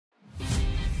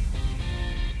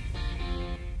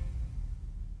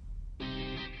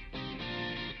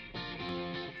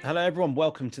Hello, everyone.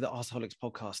 Welcome to the Arseholics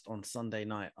podcast on Sunday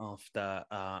night after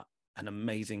an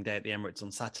amazing day at the Emirates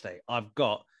on Saturday. You've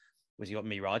got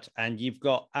me, Raj, and you've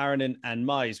got Aaron and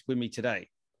Mize with me today.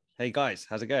 Hey, guys,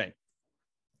 how's it going?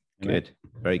 Good.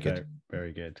 Very good.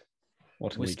 Very good.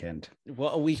 What a weekend.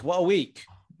 What a week. What a week.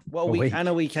 What a week and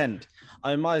a weekend.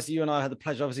 Mize, you and I had the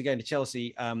pleasure, obviously, going to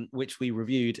Chelsea, which we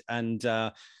reviewed,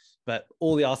 but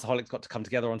all the Arseholics got to come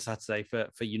together on Saturday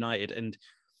for United. And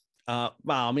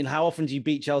wow, I mean, how often do you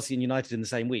beat Chelsea and United in the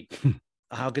same week?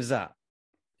 How good is that?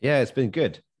 Yeah, it's been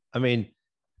good. I mean,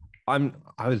 I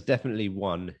was definitely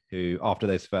one who, after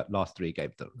those those three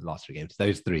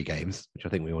games, which I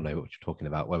think we all know what you're talking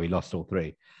about, where we lost all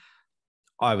three,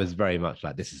 I was very much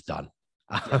like, this is done.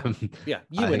 Yeah,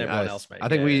 you and everyone else, mate. I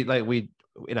think we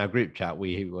in our group chat,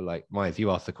 we were like, Miles,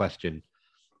 you asked the question,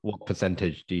 what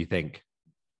percentage do you think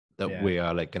that we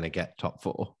are like going to get top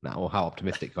four now, or how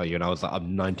optimistic are you? And I was like,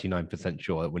 I'm 99%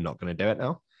 sure that we're not going to do it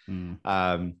now.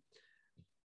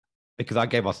 Because I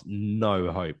gave us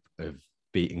no hope of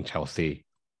beating Chelsea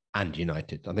and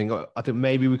United. I think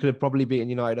maybe we could have probably beaten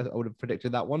United. I would have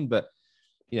predicted that one, but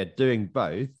doing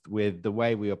both with the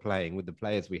way we were playing, with the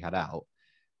players we had out,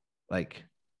 like,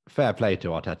 fair play to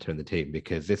Arteta and the team,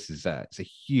 because this is it's a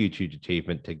huge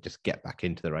achievement to just get back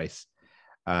into the race.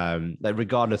 Like,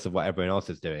 regardless of what everyone else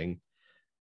is doing,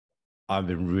 I've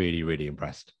been really, really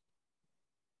impressed.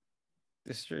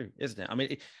 It's true, isn't it? I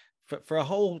mean, for a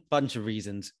whole bunch of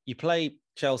reasons, you play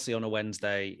Chelsea on a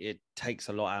Wednesday, it takes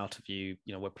a lot out of you.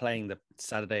 We're playing the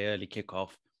Saturday early kickoff.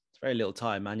 It's very little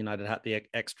time. Man United had the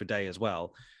extra day as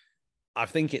well. I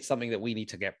think it's something that we need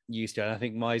to get used to. And I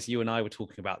think, Mize, you and I were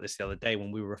talking about this the other day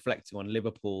when we were reflecting on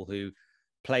Liverpool, who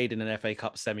played in an FA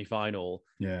Cup semi-final,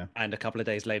 and a couple of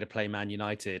days later play Man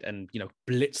United and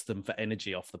blitz them for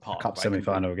energy off the park. Cup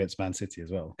semi-final against Man City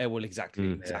as well. Well,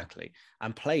 exactly,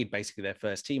 and played basically their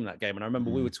first team in that game. And I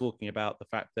remember we were talking about the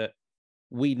fact that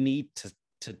we need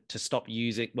to stop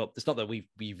using. Well, it's not that we've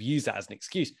used that as an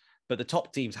excuse, but the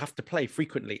top teams have to play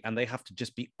frequently and they have to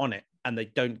just be on it, and they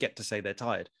don't get to say they're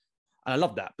tired. And I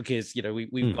love that, because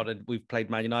we've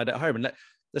played Man United at home, and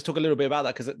let's talk a little bit about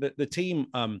that, because the team.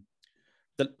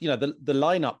 The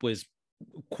lineup was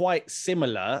quite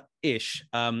similar-ish.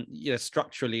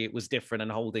 Structurally it was different,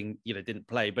 and Holding didn't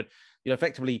play, but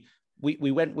effectively we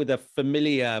went with a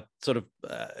familiar sort of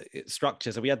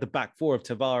structure. So we had the back four of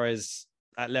Tavares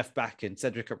at left back and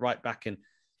Cedric at right back, and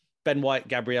Ben White,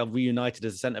 Gabriel reunited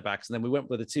as centre backs, and then we went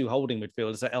with the two holding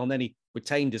midfielders. So Elneny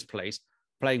retained his place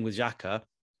playing with Xhaka,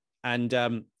 and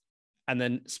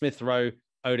then Smith Rowe,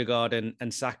 Odegaard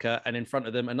and Saka, and in front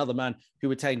of them another man who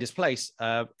retained his place,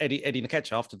 Eddie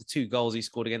Nketiah. After the two goals he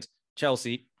scored against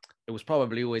Chelsea, it was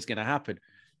probably always going to happen.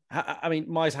 I mean,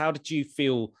 Mize, how did you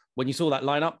feel when you saw that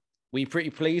lineup? Were you pretty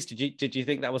pleased? Did you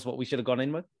think that was what we should have gone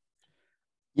in with?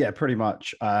 Yeah, pretty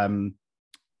much. I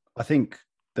think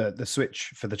the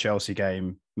switch for the Chelsea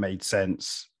game made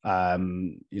sense.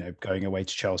 Going away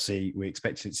to Chelsea, we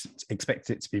expect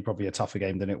it to be probably a tougher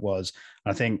game than it was.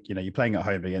 And I think, you're playing at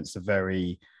home against a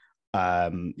very,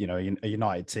 a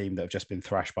United team that have just been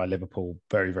thrashed by Liverpool,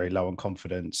 very, very low on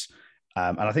confidence.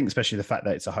 And I think especially the fact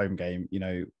that it's a home game,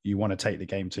 you want to take the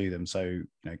game to them. So,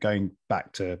 going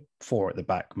back to four at the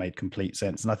back made complete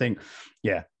sense. And I think,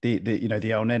 the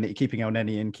Elneny, keeping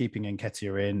Elneny in, keeping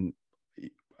Nketiah in,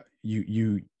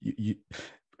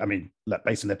 I mean,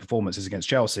 based on their performances against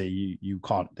Chelsea, you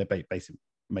can't. They basically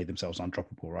made themselves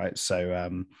undroppable, right? So,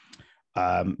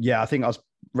 I think I was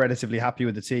relatively happy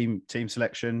with the team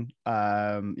selection.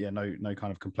 No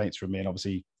kind of complaints from me. And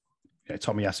obviously,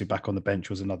 Tomiyasu back on the bench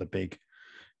was another big,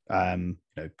 kind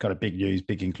of big news,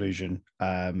 big inclusion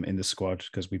in the squad,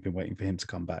 because we've been waiting for him to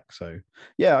come back. So,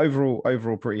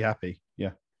 overall, pretty happy.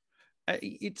 Yeah.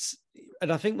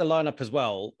 And I think the lineup as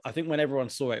well, I think when everyone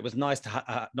saw it, it was nice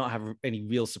to not have any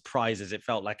real surprises. It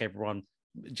felt like everyone,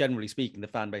 generally speaking, the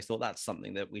fan base thought that's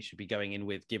something that we should be going in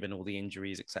with, given all the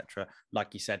injuries, etc.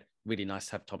 Like you said, really nice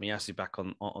to have Tomiyasu back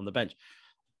on the bench.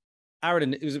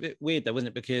 Aaron, it was a bit weird though, wasn't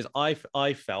it? Because I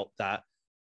felt that,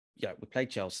 we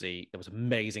played Chelsea. There was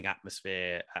amazing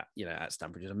atmosphere at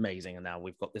Stamford. It was amazing. And now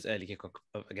we've got this early kick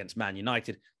against Man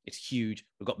United. It's huge.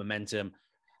 We've got momentum.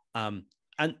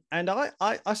 And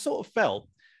I sort of felt,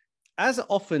 as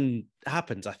often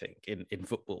happens, I think, in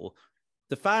football,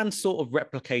 the fans sort of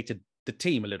replicated the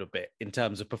team a little bit in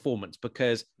terms of performance,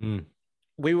 because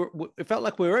it felt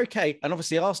like we were okay. And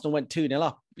obviously Arsenal went 2-0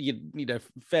 up,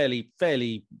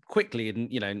 fairly quickly,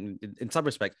 in some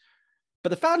respects. But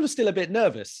the fans were still a bit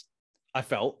nervous, I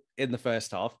felt, in the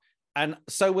first half. And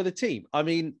so were the team. I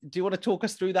mean, do you want to talk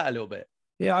us through that a little bit?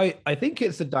 Yeah, I think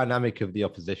it's the dynamic of the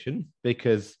opposition,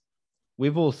 because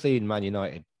we've all seen Man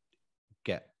United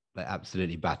get like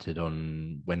absolutely battered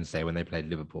on Wednesday when they played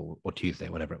Liverpool, or Tuesday,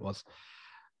 whatever it was.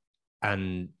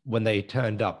 And when they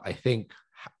turned up, I think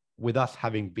with us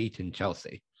having beaten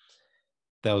Chelsea,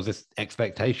 there was this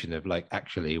expectation of like,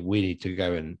 actually, we need to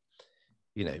go and,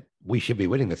 we should be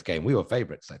winning this game. We were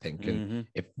favourites, I think. And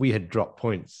if we had dropped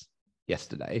points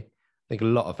yesterday, I think a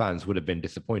lot of fans would have been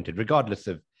disappointed, regardless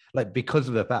of because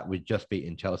of the fact we'd just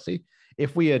beaten Chelsea.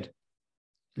 If we had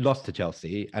lost to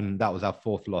Chelsea and that was our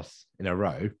fourth loss in a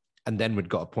row, and then we'd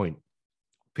got a point,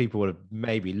 people would have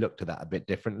maybe looked at that a bit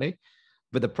differently.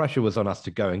 But the pressure was on us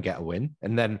to go and get a win.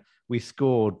 And then we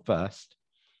scored first,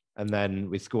 and then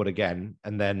we scored again.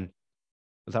 And then,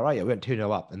 was that right? Yeah, we went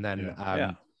 2-0 up. And then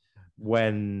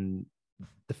when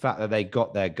the fact that they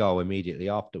got their goal immediately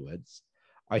afterwards,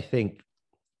 I think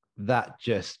that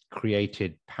just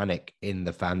created panic in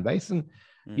the fan base. And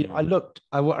I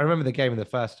remember the game in the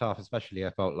first half, especially.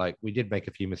 I felt like we did make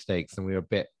a few mistakes and we were a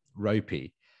bit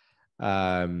ropey.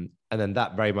 And then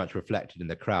that very much reflected in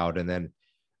the crowd. And then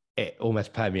it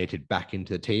almost permeated back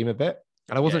into the team a bit.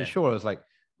 And I wasn't sure. I was like,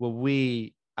 were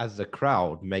we as a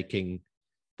crowd making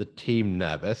the team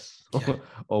nervous,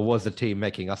 or was the team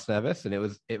making us nervous? And it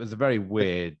was a very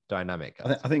weird dynamic.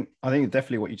 I think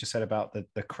definitely what you just said about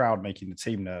the crowd making the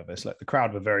team nervous. Like, the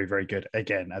crowd were very, very good.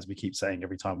 Again, as we keep saying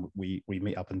every time we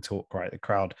meet up and talk, right? The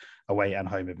crowd away and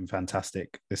home have been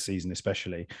fantastic this season,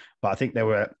 especially. But I think there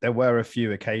were a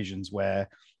few occasions where,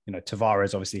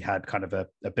 Tavares obviously had kind of a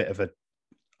bit of a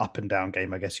up and down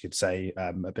game, I guess you could say,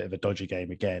 a bit of a dodgy game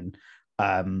again.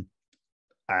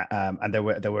 And there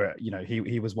were,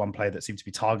 he was one player that seemed to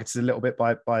be targeted a little bit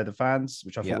by the fans,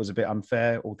 which I thought was a bit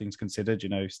unfair, all things considered.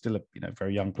 Still a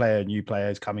very young player, new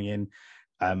players coming in,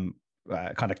 kind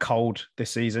of cold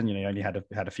this season. He only had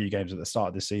a few games at the start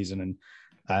of this season,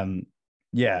 and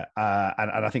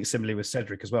I think similarly with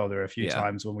Cedric as well. There were a few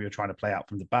times when we were trying to play out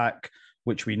from the back,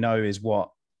 which we know is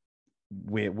what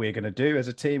we're going to do as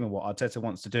a team and what Arteta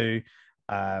wants to do.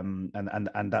 And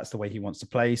that's the way he wants to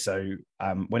play. So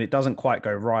when it doesn't quite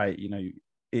go right,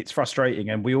 it's frustrating,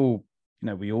 and we all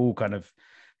kind of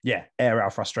air our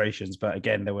frustrations. But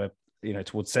again, there were,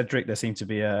 towards Cedric, there seemed to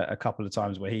be a couple of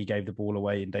times where he gave the ball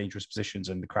away in dangerous positions,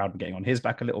 and the crowd were getting on his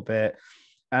back a little bit.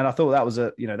 And I thought that was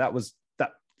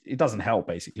that it doesn't help,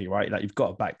 basically, right? Like, you've got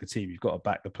to back the team, you've got to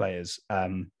back the players,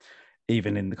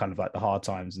 even in the kind of like the hard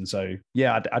times. And so,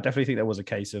 I definitely think there was a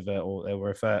case of, or there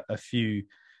were a few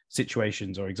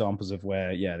situations or examples of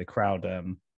where, the crowd,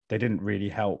 they didn't really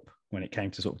help when it came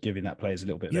to sort of giving that players a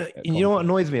little bit. You know what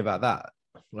annoys me about that?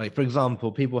 Like, for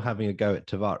example, people having a go at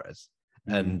Tavares,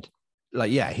 and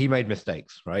he made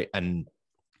mistakes, right? And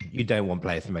you don't want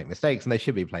players to make mistakes, and they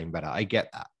should be playing better. I get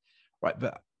that, right?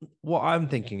 But what I'm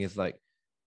thinking is, like,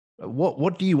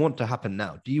 what do you want to happen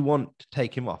now? Do you want to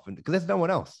take him off? And because there's no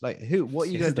one else. Like, what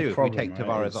are you going to do if we take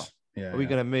Tavares off? Are we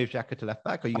going to move Xhaka to left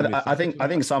back? Or I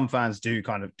think some fans do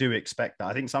expect that.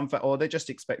 I think or they're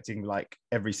just expecting like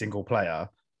every single player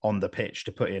on the pitch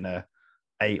to put in a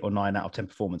 8 or 9 out of 10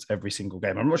 performance every single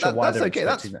game. I'm not sure why they're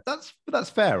expecting that. That's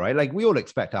fair, right? Like, we all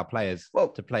expect our players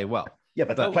to play well. Yeah,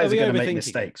 but the players are going to make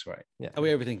mistakes, right? Yeah. Are we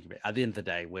overthinking it? At the end of the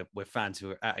day, we're fans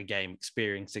who are at a game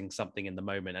experiencing something in the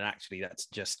moment, and actually that's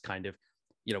just kind of,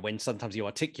 when sometimes you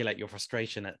articulate your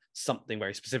frustration at something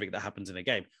very specific that happens in a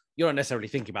game, you're not necessarily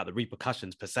thinking about the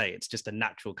repercussions per se. It's just a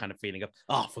natural kind of feeling of,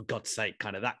 oh, for God's sake,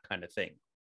 kind of that kind of thing.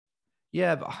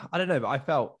 Yeah, but I don't know. But I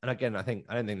felt, and again, I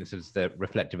don't think this is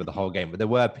reflective of the whole game, but there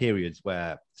were periods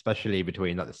where, especially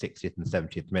between like the 60th and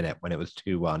 70th minute, when it was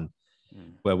 2-1,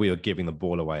 where we were giving the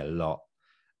ball away a lot,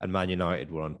 and Man United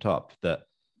were on top, that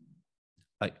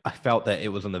like I felt that it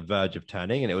was on the verge of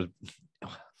turning, and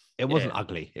it wasn't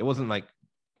ugly. It wasn't like,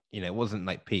 it wasn't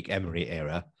like peak Emery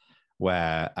era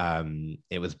where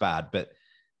it was bad, but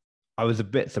I was a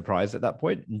bit surprised at that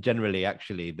point. And generally,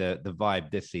 actually, the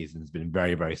vibe this season has been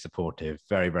very, very supportive,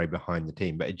 very, very behind the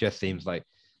team. But it just seems like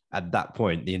at that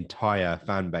point, the entire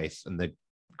fan base and the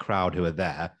crowd who were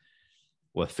there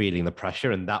were feeling the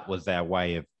pressure, and that was their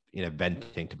way of,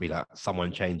 venting, to be like,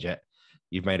 someone change it.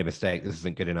 You've made a mistake. This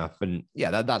isn't good enough. And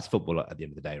that's football at the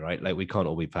end of the day, right? Like, we can't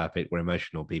all be perfect. We're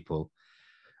emotional people.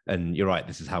 And you're right.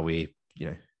 This is how we,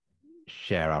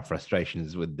 share our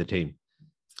frustrations with the team.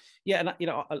 Yeah, and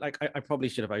I probably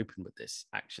should have opened with this,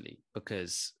 actually,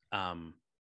 because I'm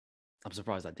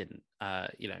surprised I didn't.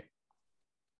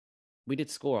 We did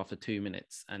score after 2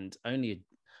 minutes, and only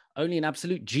an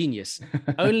absolute genius,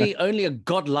 only a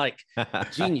godlike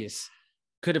genius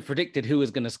could have predicted who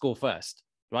was going to score first,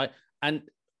 right? And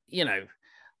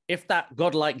if that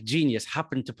godlike genius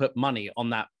happened to put money on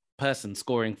that person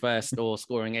scoring first or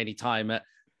scoring any time at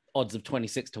odds of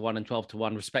 26-1 and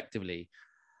 12-1 respectively,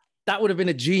 That would have been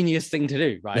a genius thing to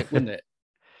do, right? Wouldn't it?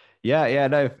 Yeah,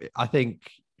 no, I think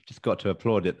just got to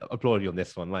applaud you on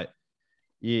this one. Like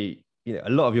you know, a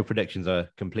lot of your predictions are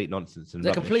complete nonsense and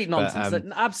They're rubbish, complete nonsense. But,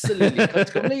 absolutely, I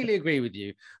completely agree with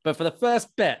you. But for the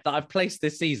first bet that I've placed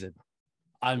this season,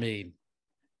 I mean,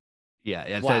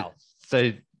 yeah. Wow.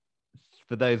 So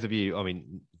for those of you,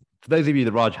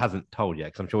 that Raj hasn't told yet,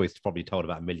 because I'm sure he's probably told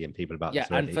about a million people about this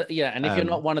already. And if you're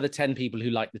not one of the 10 people who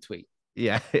like the tweet.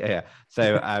 Yeah.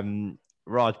 So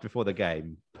Raj, before the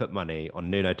game, put money on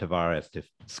Nuno Tavares to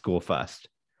score first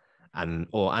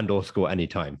or score any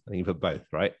time. I think you put both,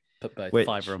 right? Put both. Which,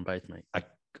 Fiver on both, mate.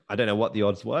 I don't know what the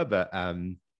odds were, but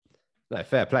no,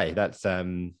 fair play. That's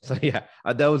so yeah.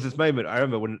 There was this moment I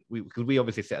remember because we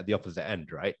obviously sit at the opposite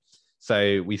end, right?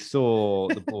 So we saw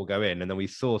the ball go in, and then we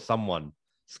saw someone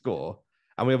score,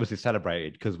 and we obviously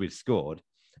celebrated because we'd scored.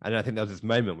 And I think there was this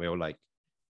moment where we were like,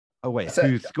 "Oh wait,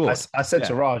 who scored?" I said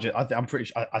to Raj, I'm pretty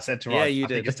sure I said to Raj, you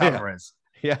did. think it's Tavares.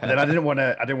 Yeah. And then I didn't want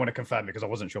to confirm because I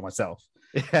wasn't sure myself.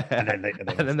 Yeah.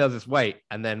 And then there was this wait,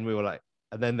 and then we were like,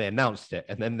 and then they announced it,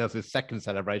 and then there was this second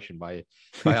celebration by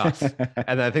us, and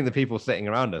then I think the people sitting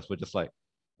around us were just like,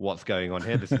 "What's going on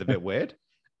here? This is a bit weird."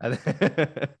 And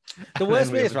the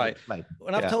worst bit is, right,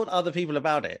 when I've told other people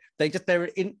about it, their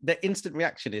instant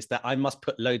reaction is that I must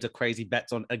put loads of crazy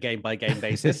bets on a game by game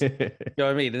basis. You know what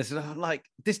I mean? And I'm like,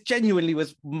 this genuinely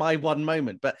was my one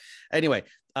moment. But anyway,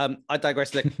 I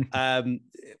digress. Like,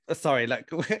 sorry, like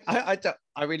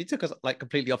I really took us like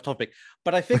completely off topic.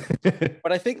 But I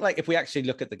think like if we actually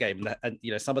look at the game and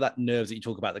you know some of that nerves that you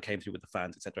talk about that came through with the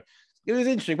fans, etc. It was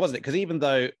interesting, wasn't it? Because even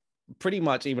though pretty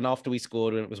much even after we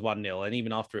scored when it was 1-0 and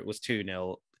even after it was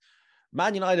 2-0,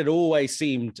 Man United always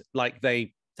seemed like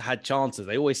they had chances.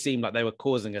 They always seemed like they were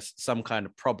causing us some kind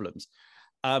of problems.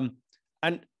 And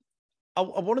I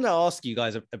wanted to ask you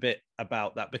guys a bit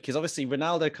about that, because obviously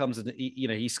Ronaldo comes and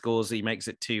he scores, he makes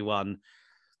it 2-1.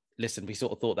 Listen, we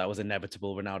sort of thought that was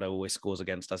inevitable. Ronaldo always scores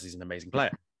against us. He's an amazing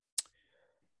player.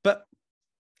 But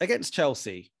against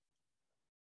Chelsea,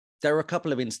 there were a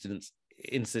couple of incidents,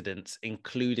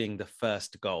 including the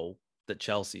first goal that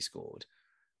Chelsea scored,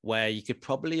 where you could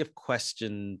probably have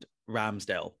questioned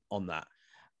Ramsdale on that.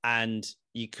 And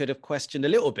you could have questioned a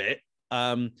little bit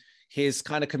his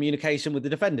kind of communication with the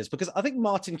defenders, because I think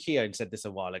Martin Keown said this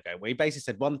a while ago, where he basically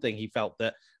said one thing he felt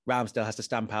that Ramsdale has to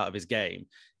stamp out of his game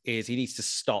is he needs to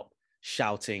stop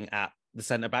shouting at the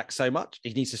centre-back so much.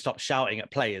 He needs to stop shouting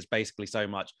at players basically so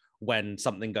much when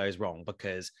something goes wrong,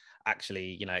 because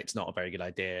actually, it's not a very good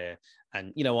idea.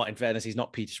 And you know what, in fairness, he's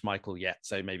not Peter Schmeichel yet.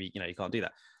 So maybe, you can't do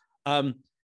that.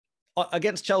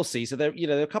 Against Chelsea, so there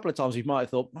are a couple of times we might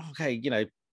have thought, okay,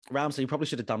 Ramsey, you probably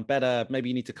should have done better. Maybe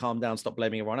you need to calm down, stop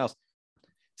blaming everyone else.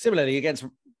 Similarly, against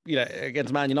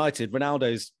Man United,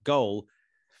 Ronaldo's goal,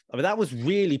 I mean, that was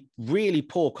really, really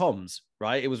poor comms,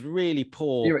 right? It was really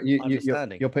poor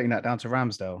understanding. You're putting that down to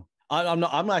Ramsdale. I'm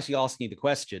not. I'm actually asking you the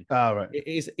question. Oh, right.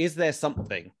 Is there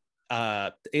something?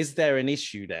 Is there an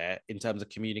issue there in terms of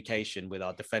communication with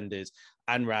our defenders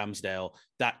and Ramsdale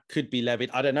that could be levied?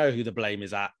 I don't know who the blame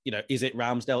is at. Is it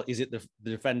Ramsdale? Is it the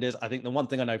defenders? I think the one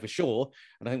thing I know for sure,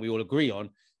 and I think we all agree on,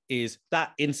 is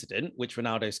that incident which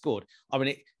Ronaldo scored. I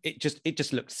mean, it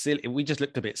just looked silly. We just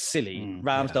looked a bit silly.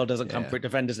 Ramsdale doesn't come for it.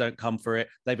 Defenders don't come for it.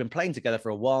 They've been playing together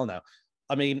for a while now.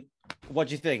 I mean, what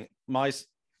do you think, Mice?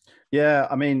 Yeah,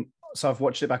 I mean, so I've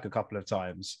watched it back a couple of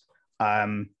times.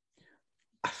 I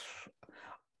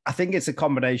think it's a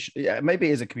combination. Yeah, maybe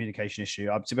it is a communication issue.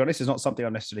 To be honest, it's not something I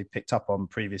necessarily picked up on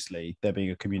previously, there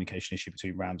being a communication issue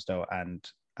between Ramsdale and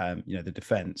the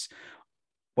defense.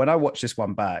 When I watch this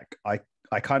one back, I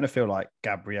kind of feel like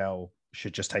Gabriel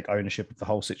should just take ownership of the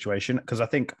whole situation, because I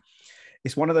think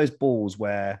it's one of those balls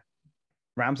where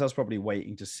Ramsdale's probably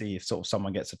waiting to see if sort of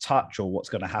someone gets a touch or what's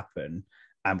going to happen,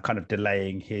 and kind of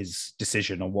delaying his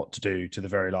decision on what to do to the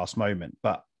very last moment.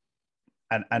 But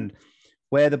and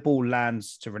where the ball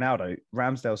lands to Ronaldo,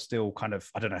 Ramsdale's still kind of,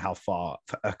 I don't know how far,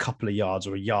 a couple of yards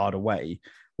or a yard away,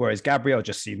 whereas Gabriel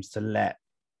just seems to let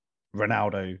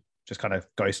Ronaldo just kind of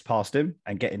ghost past him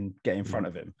and get in front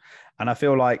of him. And I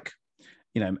feel like,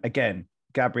 again,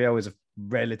 Gabriel is a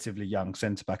relatively young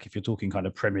centre-back if you're talking kind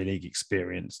of Premier League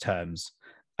experience terms.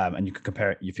 And you can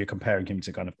compare it, if you're comparing him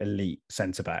to kind of elite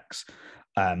centre-backs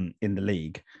in the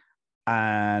league.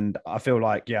 And I feel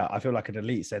like an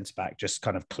elite centre-back just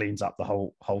kind of cleans up the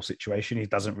whole situation. He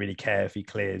doesn't really care if he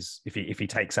clears, if he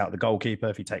takes out the goalkeeper,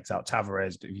 if he takes out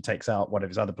Tavares, if he takes out one of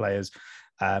his other players.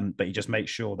 but he just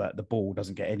makes sure that the ball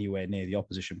doesn't get anywhere near the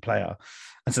opposition player.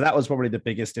 And so that was probably the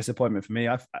biggest disappointment for me.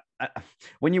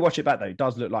 When you watch it back, though, it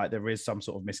does look like there is some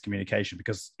sort of miscommunication,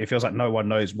 because it feels like no one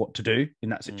knows what to do in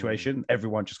that situation.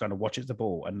 Everyone just kind of watches the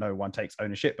ball and no one takes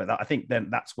ownership. But I think then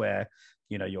that's where,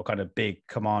 your kind of big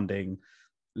commanding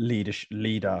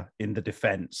leader in the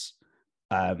defense,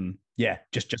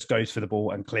 just goes for the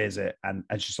ball and clears it, and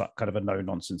it's just like kind of a no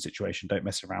nonsense situation. Don't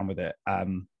mess around with it.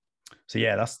 So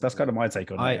yeah, that's kind of my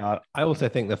take on it. I also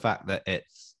think the fact that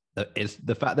it's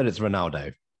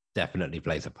Ronaldo definitely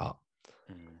plays a part.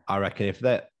 I reckon if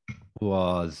that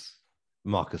was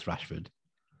Marcus Rashford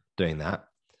doing that,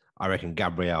 I reckon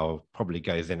Gabriel probably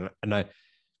goes in.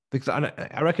 Because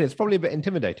I reckon it's probably a bit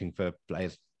intimidating for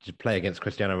players to play against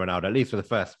Cristiano Ronaldo, at least for the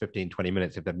first 15, 20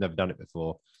 minutes if they've never done it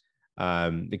before.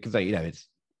 Because it's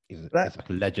like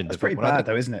a legend. That's pretty bad,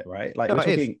 though, isn't it? Right? Like, you're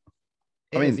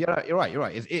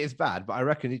right. It is bad, but I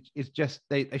reckon it's just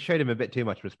they showed him a bit too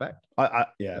much respect. I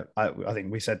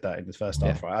think we said that in the first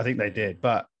half, right? I think they did,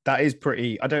 but that is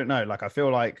pretty. I don't know. Like, I feel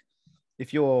like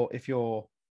if you're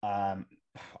I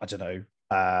don't know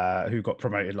who got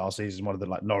promoted last season, one of the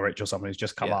like Norwich or someone who's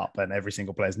just come up, and every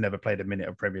single player's never played a minute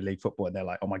of Premier League football, and they're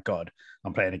like, oh my god,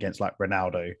 I'm playing against like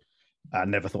Ronaldo. I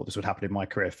never thought this would happen in my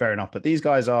career. Fair enough, but these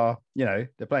guys are, they're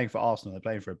playing for Arsenal. They're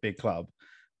playing for a big club.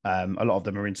 A lot of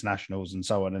them are internationals and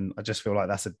so on. And I just feel like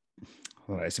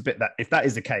it's a bit that if that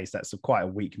is the case, that's quite a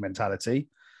weak mentality.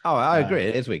 Oh, I agree.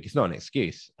 It is weak. It's not an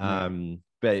excuse.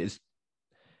 But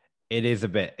it is a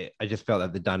bit. I just felt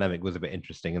that the dynamic was a bit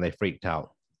interesting, and they freaked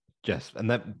out. And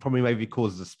that probably maybe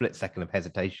causes a split second of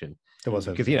hesitation. There was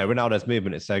because Ronaldo's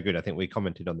movement is so good. I think we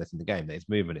commented on this in the game that his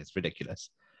movement is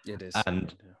ridiculous. It is,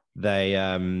 and they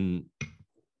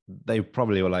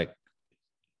probably were like,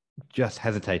 just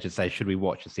hesitate to say, should we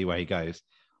watch and see where he goes,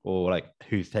 or like,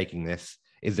 who's taking this?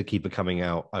 Is the keeper coming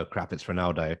out? Oh crap, it's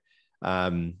Ronaldo.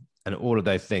 And all of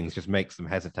those things just makes them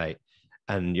hesitate.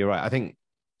 And you're right. I think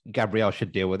Gabriel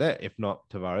should deal with it, if not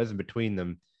Tavares, and between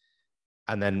them,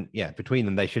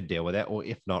 they should deal with it. Or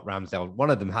if not, Ramsdale, one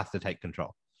of them has to take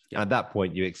control. Yeah. At that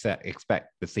point, you expect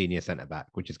the senior centre back,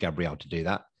 which is Gabriel, to do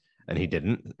that, and he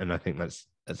didn't. And I think that's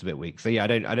a bit weak. So yeah, I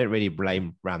don't really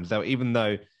blame Ramsdale, even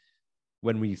though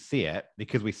when we see it,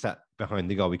 because we sat behind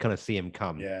the goal, we kind of see him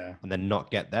come and then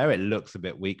not get there. It looks a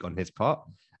bit weak on his part.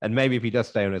 And maybe if he does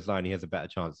stay on his line, he has a better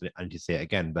chance and to see it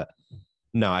again. But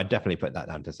no, I'd definitely put that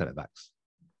down to centre backs.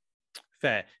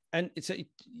 Fair. And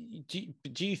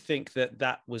do you think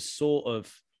that was sort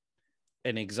of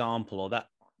an example, or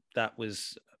that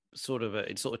was sort of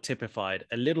it sort of typified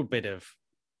a little bit of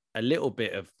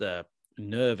the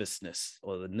nervousness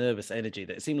or the nervous energy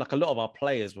that it seemed like a lot of our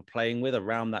players were playing with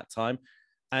around that time?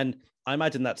 And I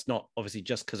imagine that's not obviously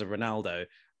just because of Ronaldo.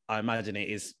 I imagine it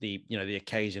is the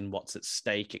occasion, what's at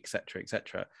stake,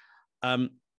 etc.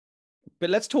 But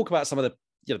let's talk about some of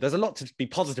the there's a lot to be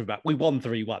positive about. We won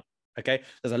 3-1. Okay,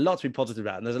 there's a lot to be positive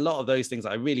about, and there's a lot of those things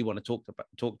that I really want to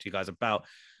talk to you guys about.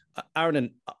 Aaron,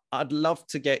 and I'd love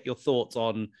to get your thoughts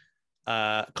on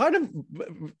kind of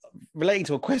relating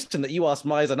to a question that you asked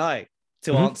Mize and I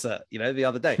to answer, the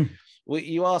other day.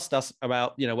 You asked us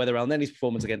about, whether Elneny's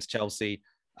performance against Chelsea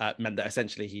meant that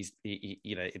essentially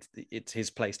it's his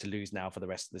place to lose now for the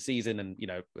rest of the season, and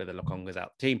whether Lokonga's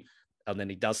out the team,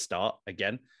 Elneny does start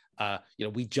again.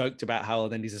 We joked about how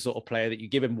Elneny's the sort of player that you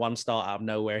give him one start out of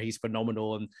nowhere, he's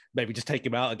phenomenal, and maybe just take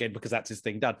him out again because that's his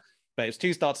thing done. But it's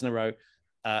 2 starts in a row,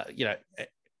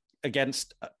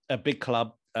 against a big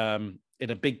club in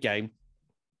a big game.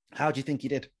 How do you think he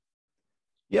did?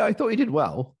 Yeah, I thought he did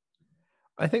well.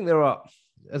 I think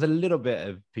there's a little bit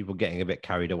of people getting a bit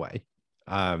carried away.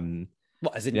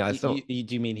 What, as in, do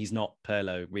you mean he's not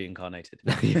Pirlo reincarnated?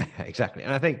 Yeah, exactly.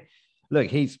 And I think,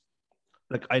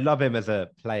 I love him as a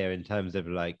player in terms of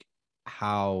like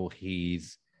how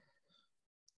he's,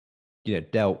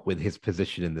 dealt with his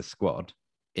position in the squad,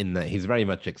 in that he's very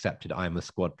much accepted, I'm a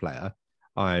squad player.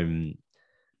 I'm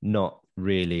not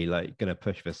really like going to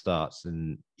push for starts,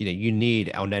 and you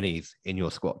need Elneny's in your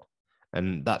squad,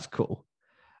 and that's cool.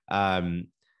 I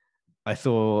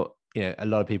saw a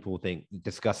lot of people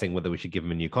discussing whether we should give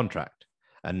him a new contract,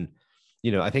 and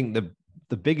I think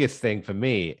the biggest thing for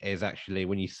me is actually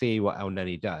when you see what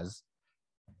Elneny does,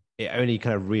 it only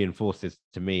kind of reinforces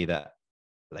to me that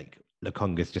like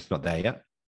Lokonga's just not there yet,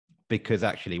 because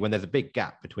actually when there's a big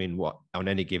gap between what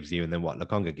Elneny gives you and then what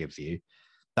Lokonga gives you,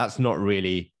 that's not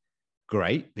really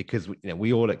great, because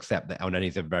we all accept that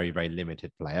Elneny's a very, very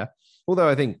limited player. Although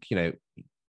I think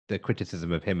the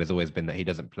criticism of him has always been that he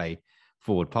doesn't play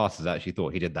forward passes. I actually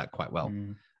thought he did that quite well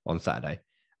on Saturday.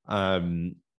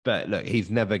 But look, he's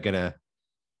never gonna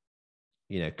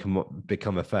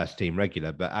become a first team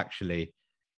regular. But actually,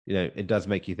 it does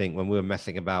make you think, when we were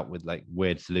messing about with like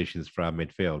weird solutions for our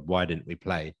midfield, why didn't we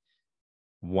play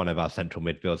one of our central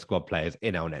midfield squad players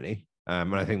in Elneny?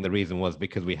 And I think the reason was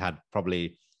because we had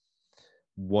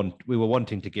we were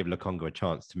wanting to give Lokonga a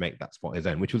chance to make that spot his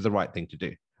own, which was the right thing to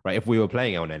do, right? If we were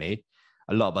playing Elneny,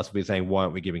 a lot of us would be saying, why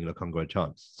aren't we giving Lokonga a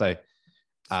chance? So,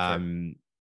 yeah,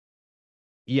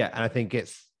 and I think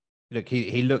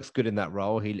he looks good in that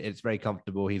role. It's very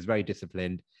comfortable. He's very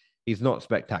disciplined. He's not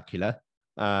spectacular,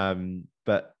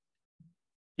 but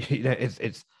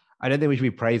it's. I don't think we should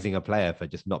be praising a player for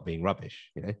just not being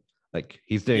rubbish. Like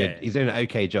he's doing an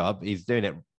okay job. He's doing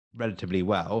it relatively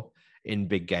well in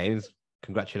big games.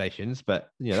 Congratulations, but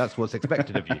that's what's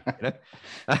expected of you.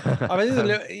 I mean,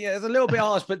 it's a little bit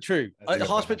harsh, but true.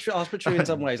 Harsh, but true in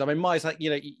some ways. I mean, Mike's like,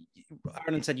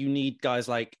 Aaron said you need guys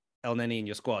like Elneny in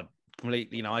your squad.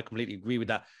 Completely, I completely agree with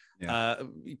that. Yeah.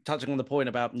 Touching on the point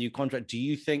about new contract, do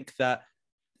you think that,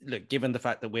 look, given the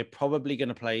fact that we're probably going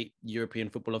to play European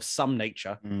football of some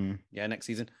nature, next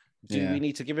season, do we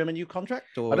need to give him a new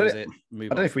contract, or is it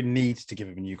move on? I don't know if we need to give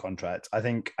him a new contract. I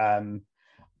think, look,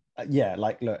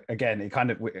 again,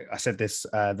 I said this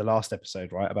the last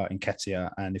episode, right, about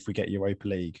Nketiah, and if we get Europa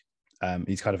League,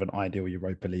 he's kind of an ideal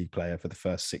Europa League player for the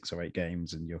first 6 or 8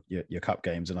 games and your cup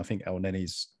games, and I think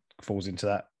Elneny's falls into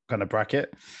that kind of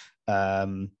bracket.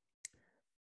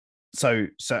 So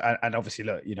obviously,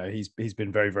 look, he's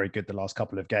been very, very good the last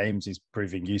couple of games. He's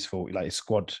proving useful. Like his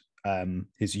squad,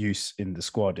 his use in the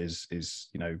squad is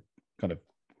kind of,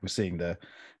 we're seeing the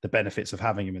benefits of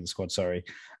having him in the squad.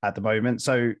 At the moment.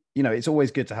 So it's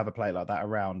always good to have a player like that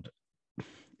around.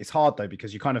 It's hard though,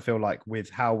 because you kind of feel like with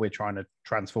how we're trying to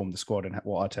transform the squad and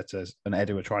what Arteta and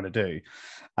Edu are trying to do,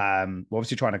 we're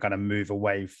obviously trying to kind of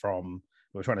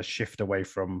we're trying to shift away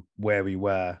from where we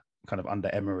were kind of under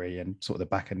Emery and sort of the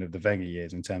back end of the Wenger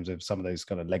years in terms of some of those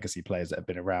kind of legacy players that have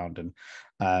been around. And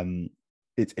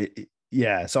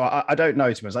so I don't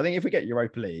know, to be honest. I think if we get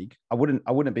Europa League, I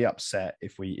wouldn't be upset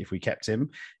if we kept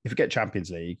him. If we get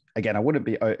Champions League, again, I wouldn't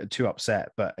be too upset.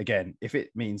 But again, if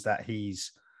it means that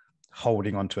he's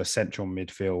holding on to a central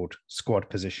midfield squad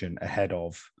position ahead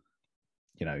of,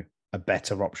 a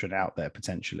better option out there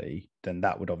potentially, then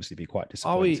that would obviously be quite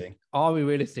disappointing. Are we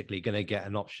realistically going to get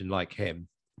an option like him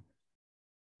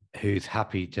who's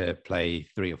happy to play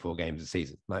 3 or 4 games a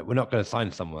season? Like, we're not going to sign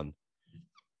someone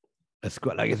a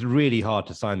squad. Like, it's really hard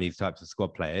to sign these types of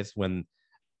squad players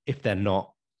if they're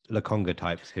not Lokonga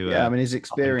types who are. I mean, his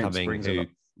experience brings it up.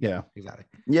 Yeah, exactly.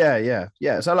 Yeah.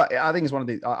 So like, I think it's one of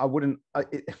these. I wouldn't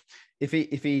if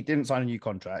he didn't sign a new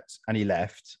contract and he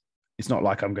left. It's not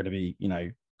like I'm going to be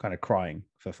kind of crying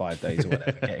for 5 days or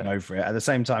whatever, getting over it. At the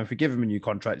same time, if we give him a new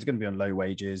contract, he's going to be on low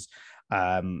wages.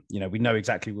 We know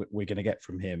exactly what we're going to get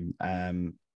from him.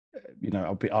 I'd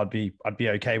be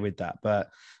okay with that. But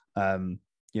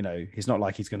he's not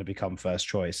like he's going to become first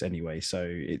choice anyway. So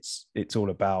it's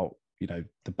all about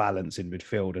the balance in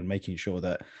midfield and making sure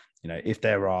that if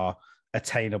there are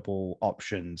attainable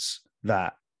options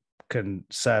that can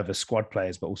serve as squad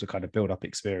players, but also kind of build up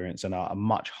experience and are a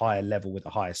much higher level with a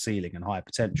higher ceiling and higher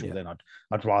potential, then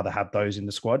I'd rather have those in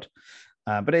the squad.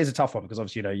 But it is a tough one because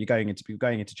obviously, you're going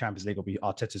into Champions League, will be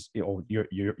Arteta's or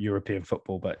European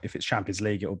football. But if it's Champions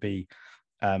League, it will be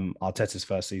Arteta's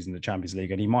first season in the Champions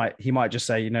League, and he might just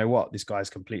say, you know what, this guy's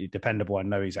completely dependable. I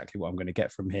know exactly what I'm going to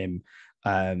get from him.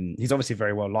 He's obviously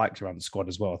very well liked around the squad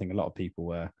as well. I think a lot of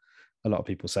people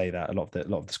say that. A lot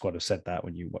of the squad have said that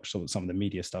when you watch some of the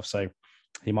media stuff. So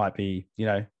he might be,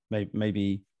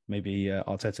 maybe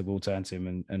Arteta will turn to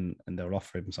him and they'll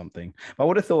offer him something. But I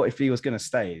would have thought if he was going to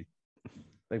stay,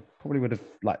 they probably would have,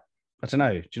 like, I don't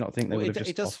know. Do you not think they would have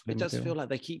just? It does feel like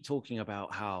they keep talking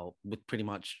about how, with pretty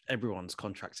much everyone's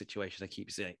contract situation, they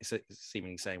keep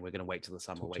seemingly saying we're going to wait till the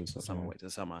summer, wait till the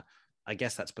summer. I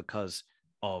guess that's because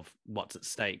of what's at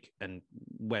stake and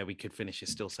where we could finish is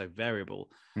still so variable.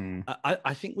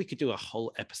 I think we could do a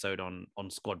whole episode on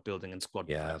squad building and squad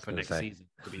for next season,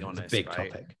 to be honest. It's a big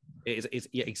topic. It's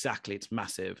exactly. It's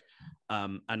massive.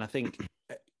 And I think,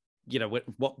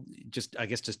 just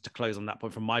to close on that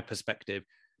point, from my perspective,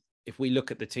 if we look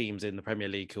at the teams in the Premier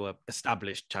League who are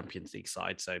established Champions League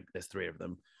sides, so there's 3 of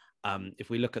them.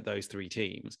 If we look at those 3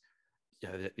 teams,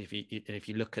 if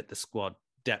you look at the squad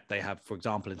depth they have, for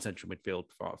example, in central midfield,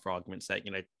 for argument's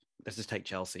sake, let's just take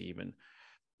Chelsea. Even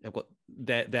they've got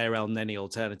their Elneny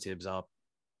alternatives are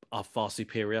far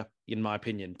superior, in my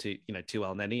opinion, to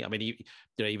Elneny. I mean,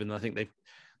 even though I think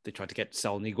they tried to get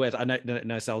Saul Niguez. I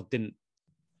know Saul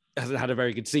hasn't had a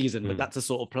very good season, but that's the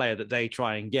sort of player that they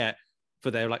try and get for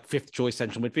their 5th choice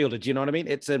central midfielder. Do you know what I mean?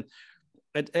 It's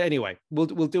anyway, we'll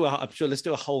do I'm sure let's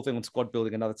do a whole thing on squad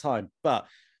building another time. But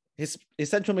his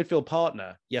central midfield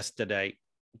partner yesterday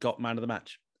got man of the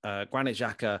match. Granit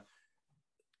Xhaka,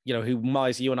 who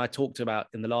Miles, you and I talked about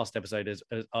in the last episode as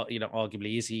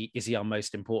arguably is he our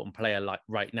most important player like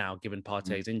right now, given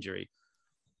Partey's injury.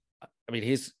 I mean,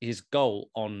 his goal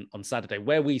on Saturday,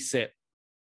 where we sit,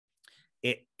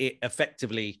 it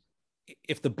effectively,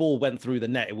 if the ball went through the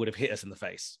net, it would have hit us in the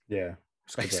face. Yeah,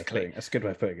 basically. That's a good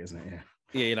way of putting it, isn't it?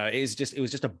 Yeah. It was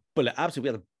just a bullet. Absolutely,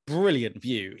 we had a brilliant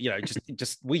view.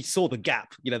 Just we saw the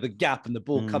gap. The gap and the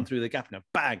ball come through the gap. And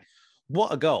bang!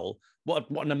 What a goal! What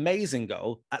an amazing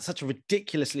goal at such a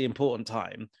ridiculously important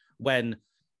time when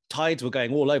tides were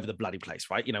going all over the bloody place,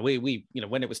 right? We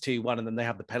when it was 2-1 and then they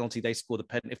have the penalty, they score the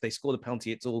pen. If they score the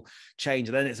penalty, it's all changed.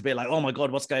 And then it's a bit like, oh my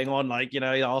God, what's going on? Like,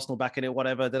 Arsenal back in it,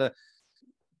 whatever.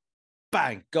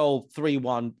 Bang, goal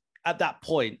 3-1. At that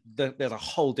point, there's a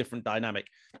whole different dynamic.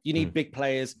 You need big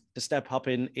players to step up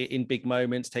in big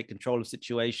moments, take control of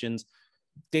situations.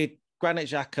 Did Granit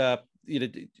Xhaka,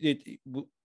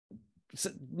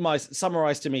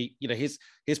 summarize to me,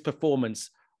 his performance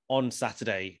on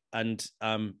Saturday, and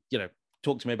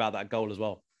talk to me about that goal as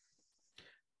well.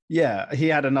 Yeah, he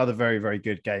had another very, very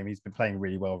good game. He's been playing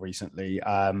really well recently.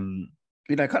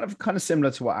 Kind of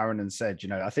similar to what Aaron said.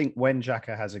 I think when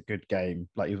Xhaka has a good game,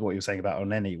 like what you were saying about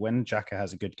Elneny, when Xhaka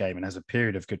has a good game and has a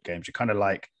period of good games, you're kind of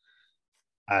like,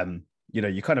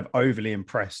 you're kind of overly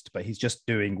impressed, but he's just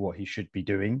doing what he should be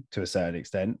doing to a certain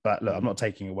extent. But look, I'm not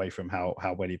taking away from how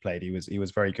well he played. He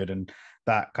was very good, and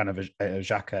that kind of a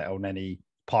Xhaka Elneny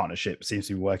partnership seems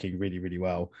to be working really, really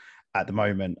well at the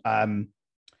moment.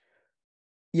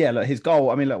 Look, his goal.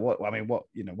 I mean, look,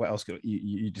 what else?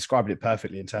 You described it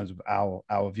perfectly in terms of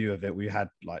our view of it. We had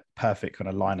like perfect kind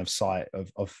of line of sight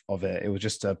of it. It was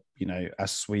just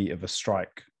as sweet of a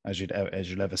strike as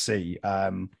you'll ever see.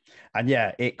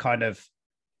 It kind of,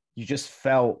 you just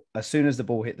felt as soon as the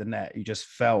ball hit the net, you just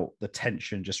felt the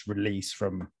tension just release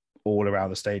from all around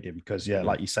the stadium because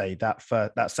like you say,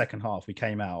 that second half we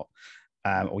came out.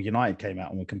 Or United came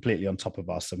out and were completely on top of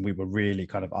us, and we were really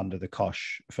kind of under the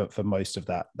cosh for most of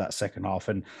that second half.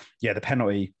 And the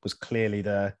penalty was clearly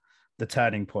the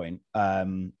turning point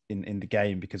in the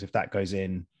game, because if that goes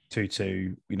in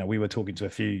 2-2, we were talking to a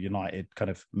few United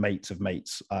kind of mates of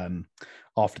mates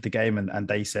after the game, and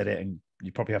they said it, and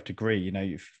you probably have to agree.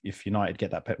 If United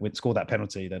get score that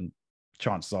penalty, then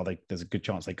chances are there's a good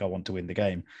chance they go on to win the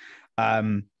game.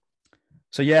 Look,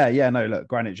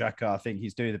 Granit Xhaka, I think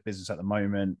he's doing the business at the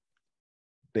moment.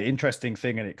 The interesting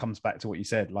thing, and it comes back to what you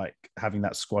said, like having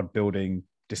that squad building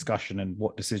discussion and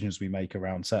what decisions we make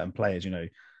around certain players,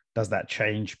 does that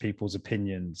change people's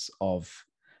opinions of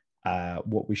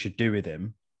what we should do with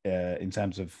him in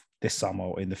terms of this summer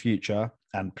or in the future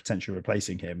and potentially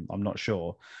replacing him? I'm not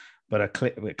sure. But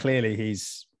clearly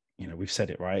he's, we've said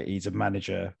it, right? He's a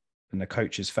manager and the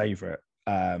coach's favourite.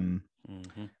 And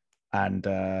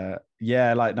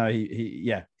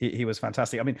he was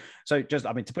fantastic. I mean, to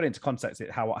put it into context,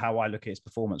 how I look at his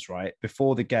performance, right?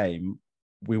 Before the game,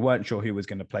 we weren't sure who was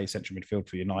going to play central midfield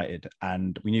for United,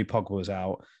 and we knew Pogba was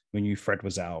out, we knew Fred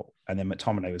was out, and then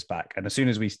McTominay was back. And as soon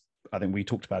as I think we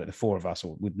talked about it, the four of us,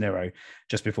 or with Nero,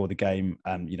 just before the game,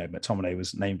 McTominay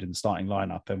was named in the starting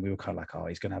lineup, and we were kind of like, oh,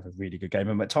 he's going to have a really good game.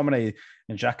 And McTominay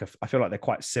and Xhaka, I feel like they're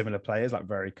quite similar players, like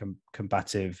very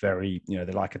combative, very, they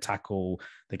like a tackle,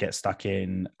 they get stuck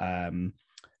in,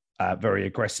 very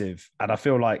aggressive. And I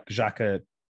feel like Xhaka,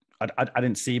 I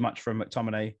didn't see much from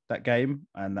McTominay that game,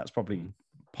 and that's probably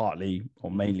partly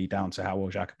or mainly down to how well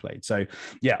Xhaka played. So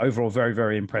overall, very,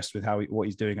 very impressed with what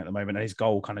he's doing at the moment. And his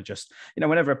goal kind of just,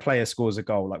 whenever a player scores a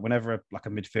goal, like whenever a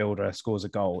midfielder scores a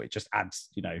goal, it just adds,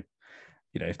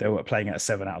 if they were playing at a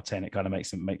 7 out of 10, it kind of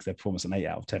makes their performance an 8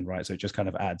 out of 10, right? So it just kind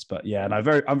of adds. But and I'm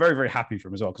very, very happy for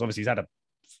him as well, because obviously he's had a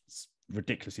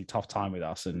ridiculously tough time with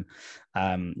us, and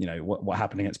what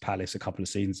happened against Palace a couple of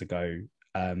seasons ago,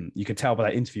 you could tell by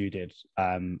that interview he did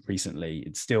recently,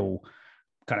 it's still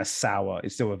kind of sour.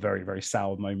 It's still a very, very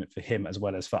sour moment for him as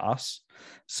well as for us.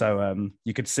 So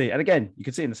you could see, and again, you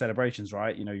could see in the celebrations,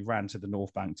 right? He ran to the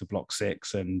North Bank to block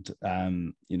 6, and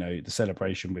the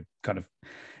celebration with kind of,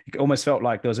 it almost felt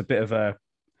like there was a bit of a,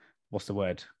 what's the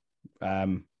word?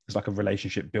 It's like a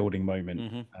relationship building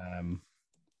moment,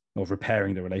 or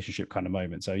repairing the relationship kind of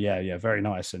moment. So very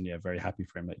nice, and very happy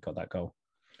for him that he got that goal.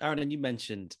 Aaron, and you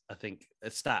mentioned, I think,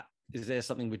 a stat. Is there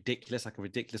something ridiculous, like a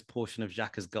ridiculous portion of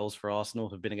Xhaka's goals for Arsenal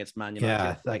have been against Man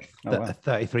United? Yeah, like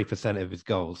 33% of his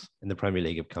goals in the Premier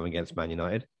League have come against Man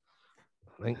United,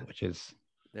 I think, which is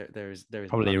there is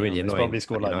probably really annoying. He's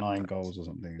probably scored like 9 goals or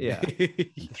something. Yeah,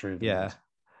 3 of them. Yeah,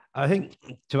 I think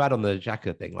to add on the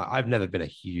Xhaka thing, like I've never been a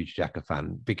huge Xhaka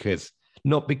fan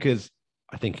not because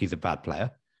I think he's a bad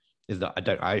player, is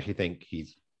that I actually think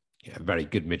he's a very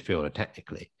good midfielder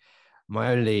technically.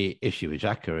 My only issue with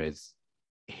Xhaka is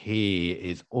he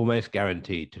is almost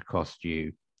guaranteed to cost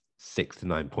you 6 to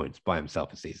 9 points by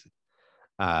himself a season.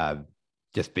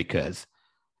 Just because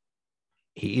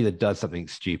he either does something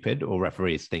stupid or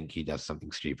referees think he does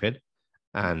something stupid.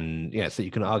 And so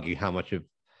you can argue how much of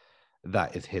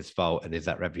that is his fault and is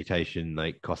that reputation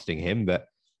like costing him, but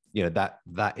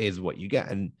that is what you get.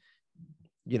 And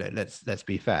let's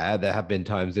be fair, there have been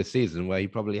times this season where he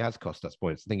probably has cost us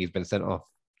points. I think he's been sent off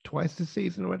twice this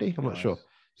season already. I'm not sure.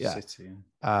 City.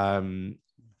 And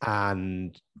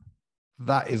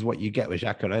that is what you get with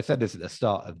Xhaka. And I said this at the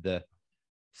start of the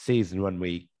season when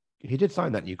he did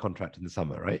sign that new contract in the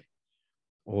summer, right?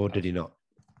 Or did he not?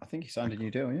 I think he signed a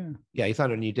new deal, yeah. Yeah, he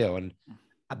signed a new deal. And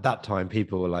at that time,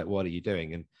 people were like, what are you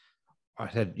doing? And I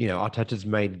said, Arteta's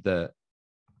made the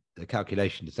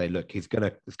calculation to say, look, this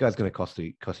guy's going to cost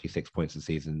you 6 points a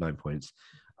season, 9 points.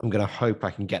 I'm going to hope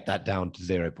I can get that down to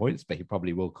 0 points, but he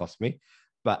probably will cost me.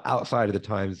 But outside of the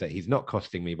times that he's not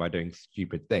costing me by doing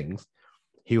stupid things,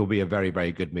 he will be a very,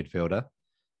 very good midfielder.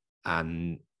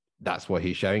 And that's what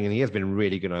he's showing. And he has been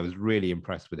really good. I was really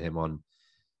impressed with him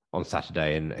on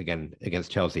Saturday. And again,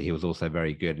 against Chelsea, he was also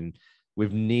very good. And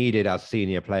we've needed our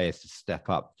senior players to step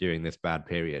up during this bad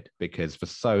period, because for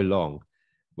so long,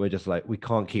 we're just like, we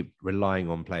can't keep relying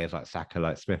on players like Saka,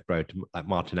 like Smith Rowe, like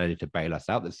Martinelli to bail us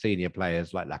out. The senior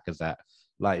players like Lacazette,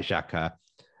 like Xhaka,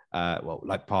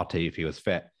 like Partey, if he was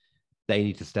fit, they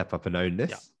need to step up and own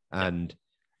this. Yeah. And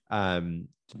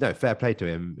no, fair play to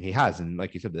him. He has. And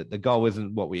like you said, the goal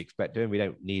isn't what we expect of him. We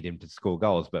don't need him to score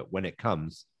goals. But when it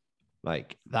comes,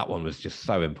 like that one was just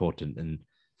so important. And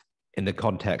in the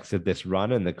context of this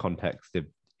run and the context of,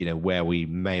 where we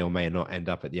may or may not end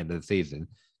up at the end of the season,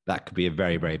 that could be a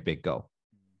very, very big goal.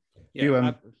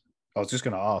 Yeah, I was just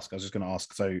going to ask.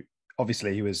 So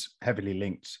obviously he was heavily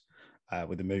linked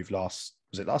with the move last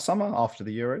summer after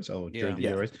the Euros or during the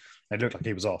Euros? It looked like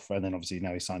he was off, and then obviously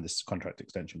now he signed this contract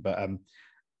extension. But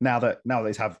now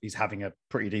that he's having a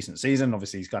pretty decent season,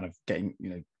 obviously he's kind of getting,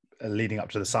 leading up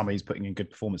to the summer, he's putting in good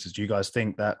performances. Do you guys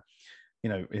think that,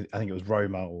 I think it was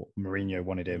Roma or Mourinho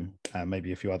wanted him,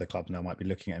 maybe a few other clubs now might be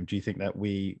looking at him. Do you think that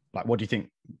what do you think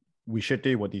we should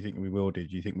do? What do you think we will do?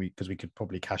 Do you think because we could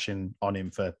probably cash in on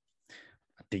him for a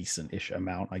decent-ish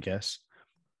amount, I guess?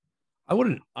 I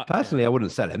wouldn't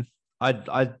sell him.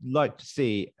 I'd like to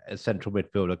see a central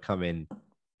midfielder come in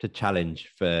to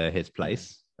challenge for his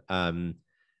place. And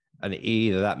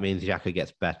either that means Xhaka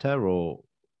gets better or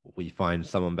we find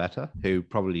someone better who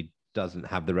probably doesn't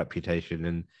have the reputation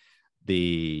and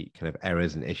the kind of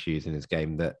errors and issues in his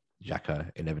game that Xhaka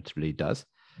inevitably does.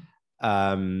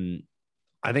 I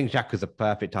think Xhaka's a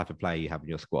perfect type of player you have in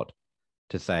your squad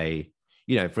to say,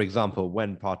 for example,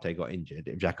 when Partey got injured,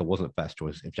 if Xhaka wasn't first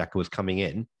choice, if Xhaka was coming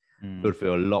in, it would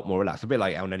feel a lot more relaxed. A bit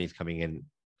like Elneny's coming in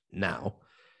now.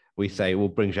 We say, we'll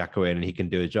bring Xhaka in and he can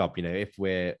do a job. If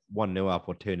we're 1-0 up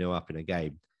or 2-0 up in a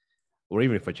game, or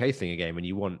even if we're chasing a game and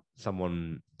you want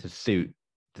someone to suit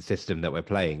the system that we're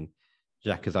playing,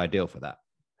 Xhaka's ideal for that.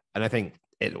 And I think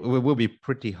it will be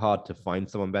pretty hard to find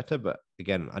someone better. But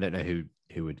again, I don't know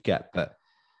who would get. But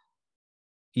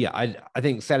yeah, I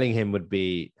think selling him would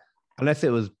be, unless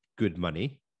it was good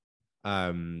money,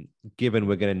 given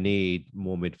we're going to need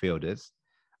more midfielders,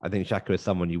 I think Xhaka is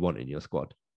someone you want in your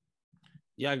squad.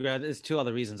 Yeah, I agree. There's two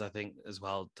other reasons I think as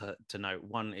well to note.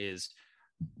 One is,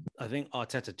 I think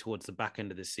Arteta towards the back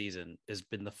end of this season has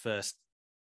been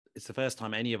it's the first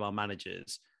time any of our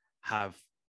managers have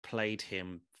played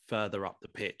him further up the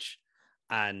pitch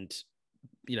and,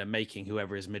 making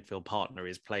whoever his midfield partner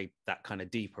is play that kind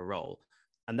of deeper role.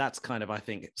 And that's kind of, I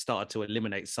think, started to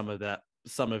eliminate some of the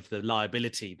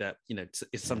liability that,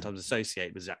 is sometimes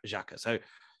associated with Xhaka. So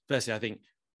firstly, I think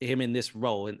him in this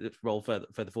role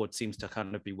further forward seems to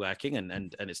kind of be working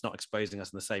and it's not exposing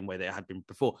us in the same way that it had been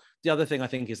before. The other thing I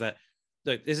think is that,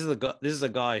 look, this is a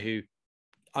guy who,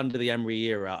 under the Emery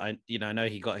era, I know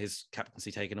he got his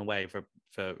captaincy taken away for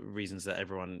reasons that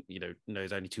everyone,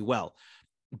 knows only too well.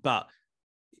 But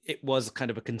it was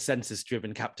kind of a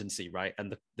consensus-driven captaincy, right?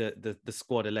 And the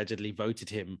squad allegedly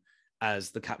voted him as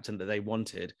the captain that they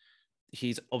wanted.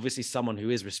 He's obviously someone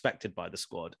who is respected by the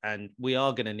squad, and we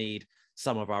are going to need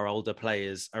some of our older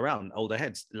players around, older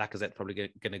heads. Lacazette probably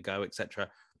going to go, etc.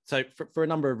 So for a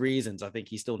number of reasons, I think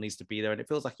he still needs to be there, and it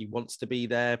feels like he wants to be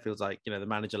there. It feels like the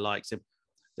manager likes him.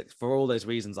 For all those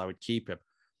reasons, I would keep him.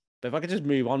 But if I could just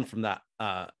move on from that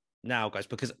now, guys,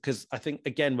 because I think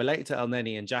again related to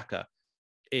Elneny and Xhaka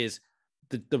is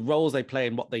the roles they play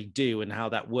and what they do and how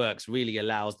that works really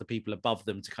allows the people above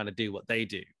them to kind of do what they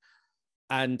do.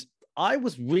 And I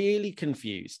was really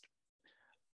confused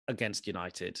against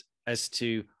United as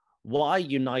to why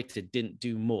United didn't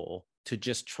do more to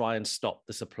just try and stop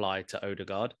the supply to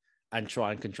Odegaard and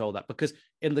try and control that. Because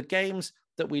in the games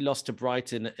that we lost to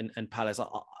Brighton and Palace,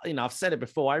 I've said it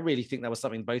before, I really think that was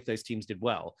something both those teams did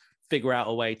well, figure out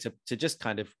a way to just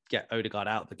kind of get Odegaard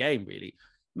out of the game, really.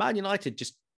 Man United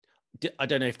just, I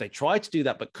don't know if they tried to do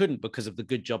that, but couldn't because of the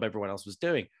good job everyone else was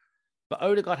doing. But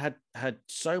Odegaard had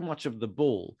so much of the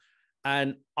ball.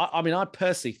 And I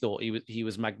personally thought he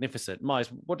was magnificent. Myers,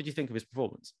 what did you think of his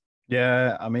performance?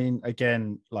 Yeah, I mean,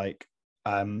 again, like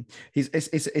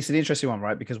it's an interesting one,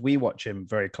 right? Because we watch him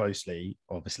very closely,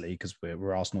 obviously, because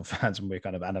we're Arsenal fans and we're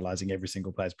kind of analysing every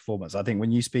single player's performance. I think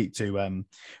when you speak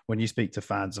to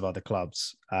fans of other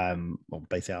clubs, or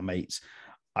basically our mates,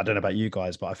 I don't know about you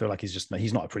guys, but I feel like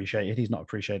he's not appreciated. He's not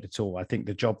appreciated at all. I think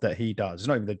the job that he does, it's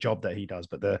not even the job that he does,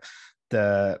 but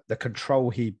the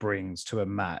control he brings to a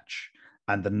match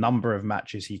and the number of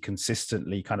matches he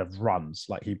consistently kind of runs,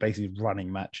 like he basically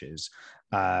running matches,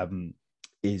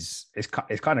 is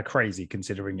kind of crazy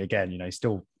considering, again, he's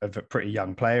still a pretty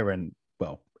young player and,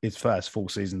 well, his first full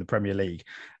season in the Premier League.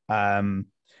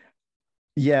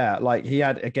 Yeah, like he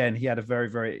had a very,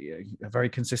 very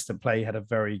consistent play. He had a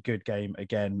very good game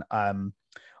again. I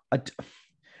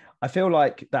feel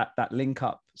like that link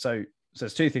up. So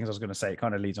there's two things I was going to say. It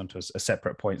kind of leads on to a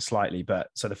separate point slightly. But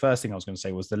so the first thing I was going to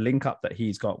say was the link up that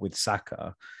he's got with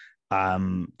Saka.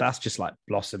 That's just like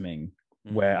blossoming.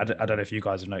 Where I don't know if you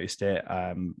guys have noticed it,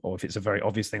 or if it's a very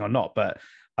obvious thing or not. But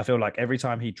I feel like every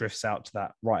time he drifts out to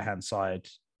that right hand side,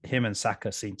 him and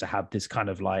Saka seem to have this kind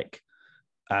of like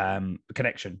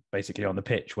connection basically on the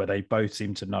pitch, where they both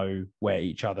seem to know where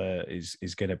each other is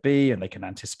going to be, and they can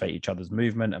anticipate each other's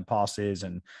movement and passes.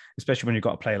 And especially when you've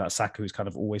got a player like Saka, who's kind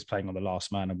of always playing on the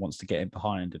last man and wants to get in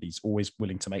behind, and he's always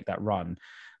willing to make that run.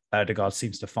 Odegaard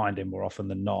seems to find him more often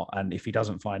than not, and if he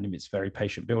doesn't find him, it's very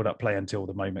patient build-up play until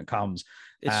the moment comes.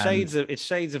 It's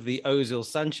shades of the Ozil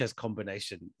Sanchez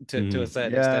combination to a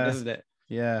certain extent, isn't it?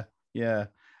 Yeah.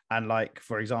 And like,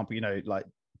 for example, like,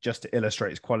 just to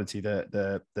illustrate his quality,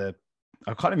 the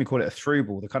I can't even call it a through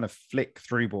ball, the kind of flick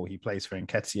through ball he plays for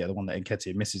Nketiah, the one that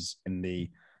Nketiah misses in the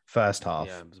first half.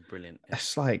 Yeah, it was brilliant.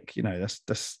 It's like,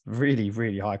 that's really,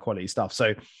 really high quality stuff.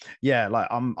 So yeah, like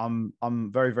I'm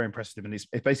very, very impressed with him. And it's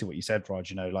basically what you said,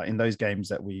 Raj, like in those games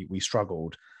that we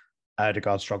struggled,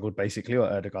 Odegaard struggled basically,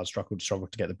 or Odegaard struggled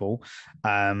to get the ball.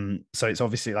 So it's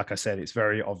obviously, like I said, it's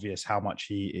very obvious how much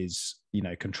he is,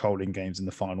 controlling games in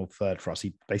the final third for us.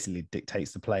 He basically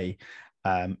dictates the play.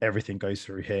 Everything goes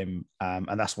through him.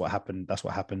 And that's what happened.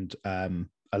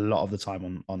 A lot of the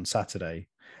time on Saturday.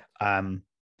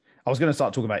 I was going to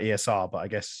start talking about ESR, but I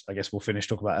guess we'll finish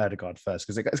talking about Odegaard first,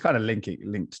 because it's kind of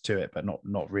linked to it, but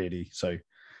not really. So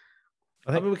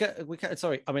I mean, we can.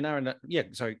 Sorry, I mean, Aaron. Yeah,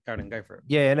 sorry, Aaron, go for it.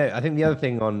 Yeah, no. I think the other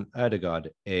thing on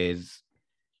Odegaard is,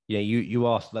 you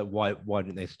asked like why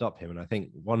didn't they stop him, and I think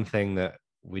one thing that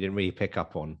we didn't really pick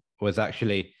up on was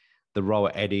actually the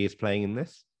role Eddie is playing in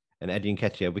this, and Eddie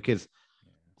Nketiah, because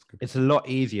it's a lot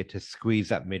easier to squeeze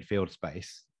that midfield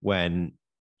space when,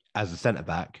 as a centre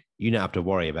back, you don't have to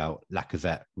worry about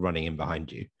Lacazette running in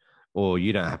behind you, or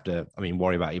you don't have to,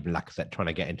 worry about even Lacazette trying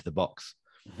to get into the box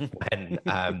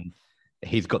when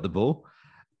he's got the ball.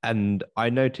 And I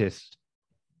noticed,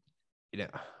 I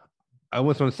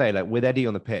almost want to say, like, with Eddie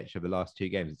on the pitch over the last two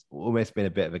games, it's almost been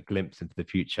a bit of a glimpse into the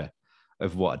future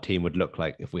of what a team would look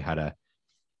like if we had a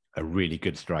really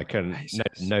good striker. And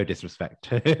no disrespect.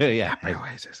 Yeah. Gabriel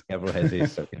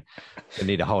Jesus. We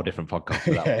need a whole different podcast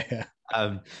for that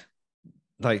one.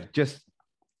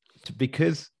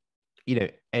 Because,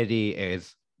 Eddie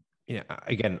is,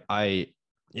 again, a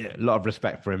lot of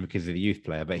respect for him because he's a youth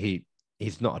player, but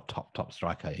he's not a top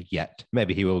striker yet.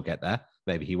 Maybe he will get there.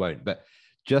 Maybe he won't. But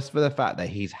just for the fact that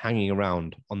he's hanging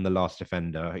around on the last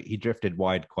defender, he drifted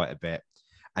wide quite a bit,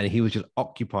 and he was just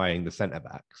occupying the centre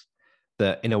backs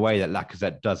that in a way that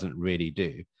Lacazette doesn't really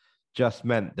do, just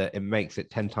meant that it makes it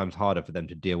 10 times harder for them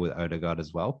to deal with Odegaard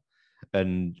as well.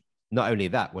 And not only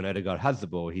that, when Odegaard has the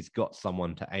ball, he's got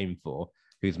someone to aim for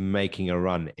who's making a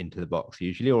run into the box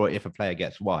usually, or if a player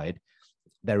gets wide,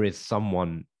 there is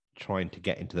someone trying to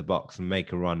get into the box and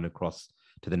make a run across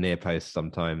to the near post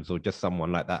sometimes, or just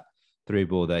someone like that through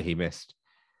ball that he missed,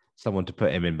 someone to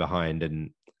put him in behind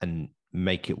and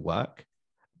make it work.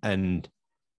 And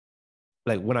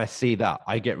like, when I see that,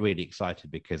 I get really excited,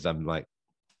 because I'm like,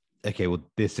 okay, well,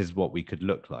 this is what we could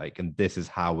look like, and this is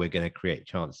how we're going to create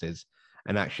chances.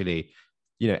 And actually,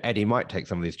 Eddie might take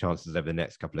some of these chances over the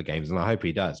next couple of games, and I hope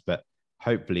he does, but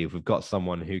hopefully, if we've got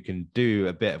someone who can do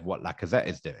a bit of what Lacazette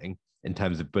is doing in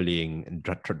terms of bullying and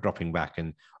dropping back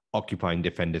and occupying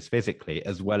defenders physically,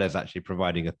 as well as actually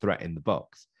providing a threat in the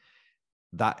box,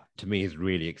 that to me is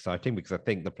really exciting, because I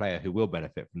think the player who will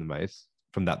benefit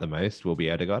from that the most will be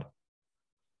Ødegaard.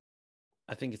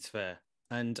 I think it's fair,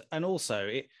 and also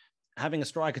having a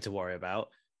striker to worry about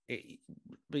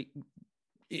it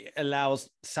allows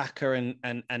Saka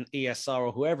and ESR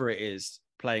or whoever it is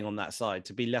playing on that side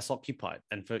to be less occupied,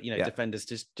 and for defenders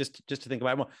just to think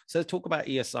about it more. So let's talk about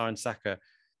ESR and Saka,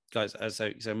 guys.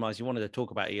 So Miles, you wanted to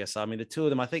talk about ESR. I mean, the two of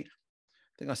them, I think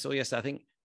I saw yesterday. I think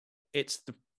it's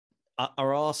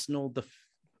are Arsenal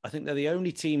I think they're the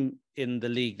only team in the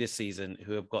league this season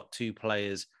who have got two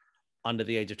players under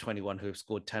the age of 21 who have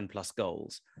scored 10 plus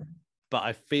goals. But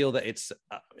I feel that it's,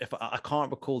 if I can't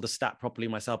recall the stat properly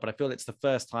myself, but I feel it's the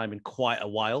first time in quite a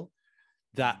while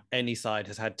that any side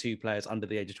has had two players under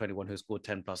the age of 21 who have scored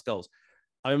 10 plus goals.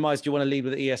 I mean, Miles, do you want to lead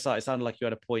with the ESR? It sounded like you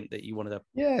had a point that you wanted to.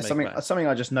 Yeah, something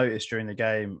I just noticed during the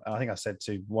game. I think I said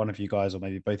to one of you guys, or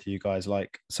maybe both of you guys,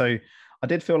 so I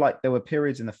did feel like there were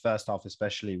periods in the first half,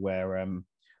 especially where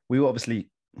we were obviously,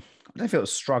 I don't feel it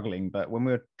was struggling, but when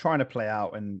we were trying to play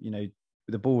out and,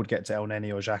 the ball would get to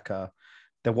Elneny or Xhaka,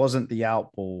 there wasn't the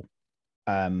out ball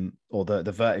or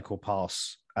the vertical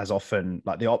pass as often,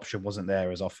 like the option wasn't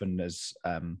there as often as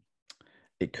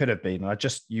it could have been. And I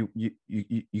just, you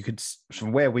could,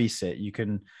 from where we sit, you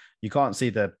can't see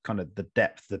the kind of the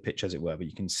depth of the pitch, as it were, but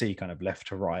you can see kind of left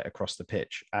to right across the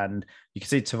pitch. And you can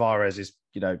see Tavares is,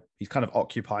 he's kind of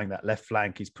occupying that left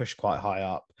flank. He's pushed quite high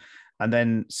up. And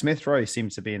then Smith Rowe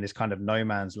seems to be in this kind of no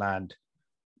man's land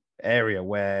area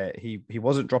where he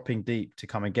wasn't dropping deep to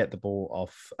come and get the ball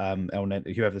off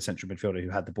Elneny, whoever the central midfielder who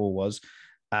had the ball was.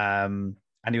 And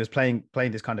he was playing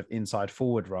this kind of inside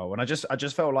forward role. And I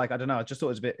just felt like, I don't know, I just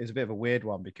thought it was a bit of a weird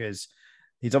one, because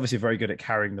he's obviously very good at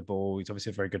carrying the ball. He's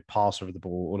obviously a very good passer of the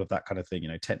ball, all of that kind of thing.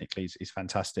 Technically he's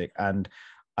fantastic. And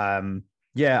I'm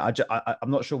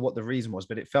not sure what the reason was,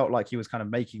 but it felt like he was kind of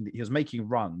making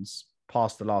runs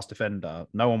past the last defender.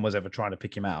 No one was ever trying to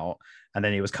pick him out. And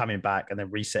then he was coming back and then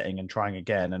resetting and trying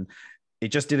again. And it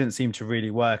just didn't seem to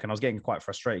really work. And I was getting quite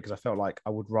frustrated, because I felt like I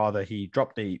would rather he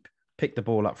drop deep, pick the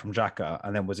ball up from Xhaka,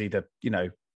 and then was either,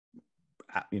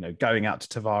 going out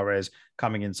to Tavares,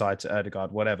 coming inside to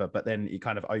Ødegaard, whatever. But then he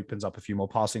kind of opens up a few more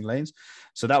passing lanes.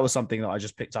 So that was something that I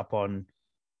just picked up on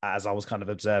as I was kind of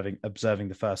observing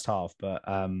the first half. But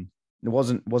it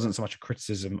wasn't so much a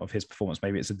criticism of his performance.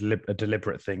 Maybe it's a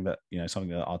deliberate thing that,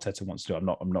 something that Arteta wants to do.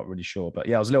 I'm not really sure. But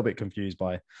yeah, I was a little bit confused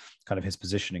by kind of his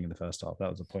positioning in the first half. That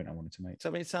was the point I wanted to make. So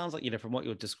I mean, it sounds like, from what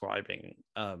you're describing,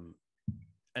 and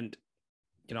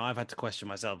I've had to question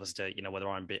myself as to, whether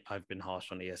I've been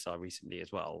harsh on ESR recently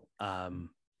as well. And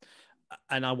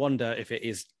I wonder if it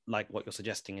is like what you're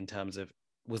suggesting in terms of,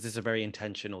 was this a very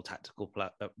intentional tactical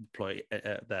ploy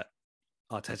that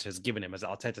Arteta has given him, as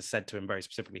Arteta said to him very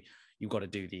specifically, you've got to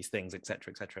do these things,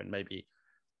 etc., etc. And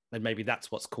maybe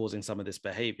that's what's causing some of this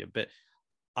behavior. But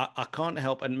I can't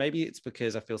help, and maybe it's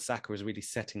because I feel Saka is really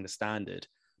setting the standard.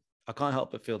 I can't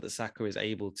help but feel that Saka is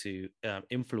able to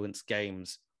influence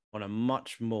games on a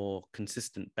much more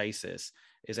consistent basis,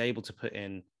 is able to put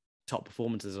in top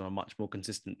performances on a much more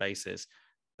consistent basis.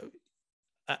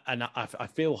 And I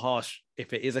feel harsh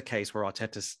if it is a case where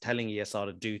Arteta's telling ESR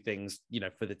to do things,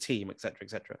 for the team, etc.,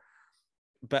 etc.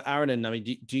 But Aaron, I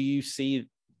mean, do you see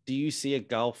a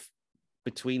gulf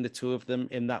between the two of them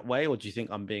in that way, or do you think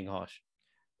I'm being harsh?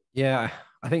 Yeah,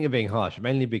 I think you're being harsh,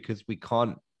 mainly because we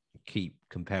can't keep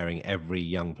comparing every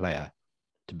young player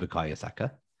to Bukayo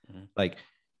Saka. Mm-hmm.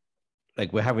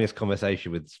 Like we're having this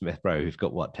conversation with Smith Rowe, who's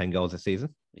got 10 goals a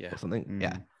season, or something. Mm-hmm.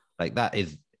 Yeah, like that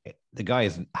is. The guy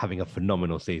is having a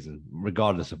phenomenal season,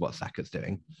 regardless of what Saka's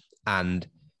doing. And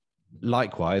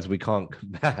likewise, we can't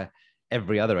compare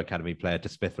every other academy player to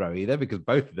Smith Rowe either, because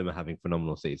both of them are having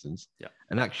phenomenal seasons. Yeah.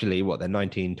 And actually, they're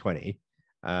 19, 20.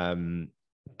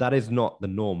 That is not the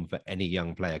norm for any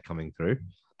young player coming through.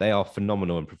 They are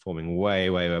phenomenal and performing way,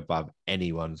 way above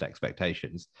anyone's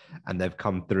expectations. And they've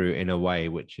come through in a way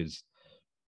which is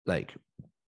like,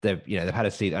 they've had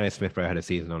a season. I know Smith Rowe had a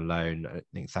season on loan. I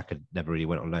think Saka never really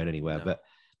went on loan anywhere, but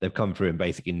they've come through and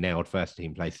basically nailed first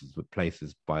team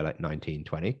places by like 19,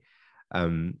 20.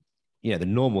 The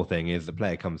normal thing is the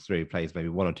player comes through, plays maybe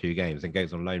 1 or 2 games, and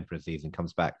goes on loan for a season,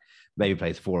 comes back, maybe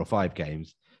plays 4 or 5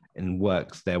 games, and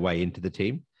works their way into the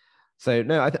team. So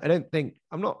no, I don't think,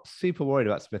 I'm not super worried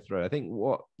about Smith Rowe. I think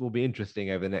what will be interesting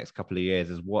over the next couple of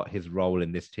years is what his role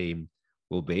in this team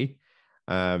will be.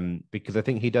 Because I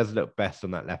think he does look best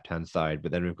on that left-hand side,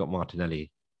 but then we've got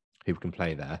Martinelli who can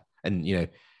play there. And,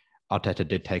 Arteta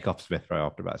did take off Smith Rowe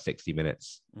after about 60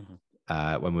 minutes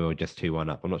when we were just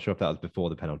 2-1 up. I'm not sure if that was before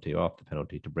the penalty or after the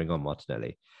penalty to bring on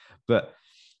Martinelli. But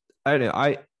I don't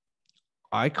know.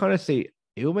 I kind of see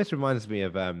it almost reminds me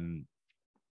of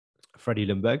Freddie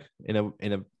Ljungberg in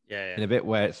a bit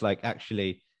where it's like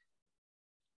actually,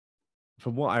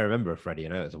 from what I remember of Freddie, I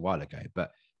know it was a while ago,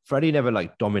 but Freddie never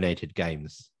like dominated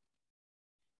games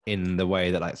in the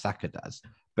way that like Saka does.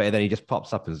 But then he just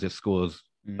pops up and just scores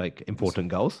like important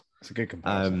goals. It's a good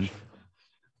comparison.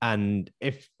 And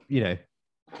if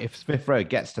Smith Rowe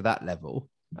gets to that level,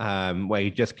 where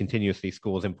he just continuously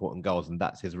scores important goals, and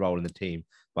that's his role in the team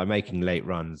by making late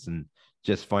runs and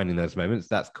just finding those moments,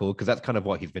 that's cool, because that's kind of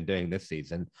what he's been doing this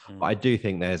season. But I do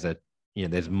think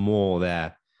there's more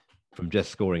there from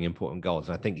just scoring important goals.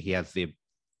 And I think he has the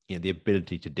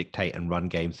ability to dictate and run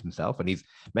games himself. And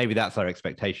maybe that's our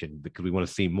expectation, because we want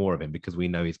to see more of him because we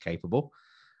know he's capable.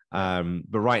 But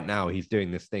right now he's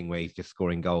doing this thing where he's just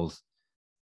scoring goals,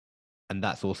 and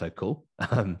that's also cool.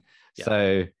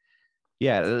 So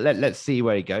yeah, let's see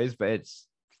where he goes. But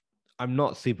I'm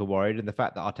not super worried. And the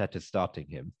fact that Arteta's starting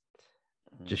him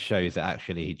just shows that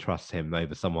actually he trusts him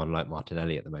over someone like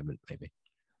Martinelli at the moment, maybe.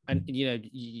 And, to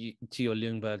your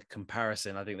Ljungberg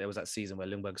comparison, I think there was that season where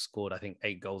Ljungberg scored, I think,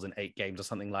 8 goals in 8 games or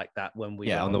something like that when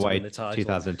we on the way the title.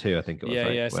 2002, I think it was.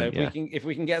 Yeah. So if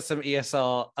we can get some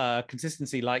ESR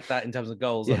consistency like that in terms of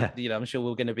goals, I'm sure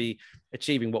we're going to be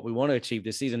achieving what we want to achieve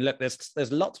this season. Look,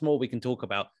 there's lots more we can talk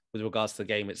about with regards to the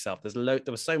game itself. There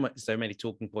was so many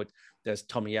talking points. There's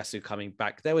Tomiyasu coming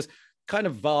back. There was kind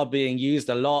of VAR being used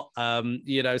a lot.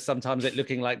 Sometimes it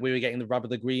looking like we were getting the rub of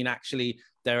the green. Actually,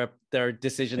 there are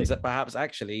decisions that perhaps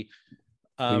actually.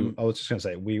 I was just going to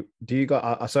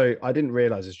say, so I didn't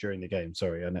realize this during the game.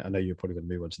 Sorry, I know you're probably going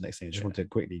to move on to the next thing. I just wanted to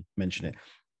quickly mention it.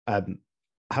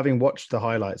 Having watched the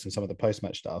highlights and some of the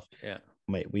post-match stuff,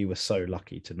 mate, we were so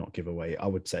lucky to not give away. I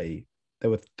would say there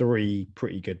were 3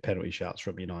 pretty good penalty shouts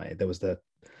from United. There was the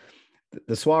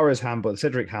Suarez handball, the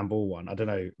Cedric handball one. I don't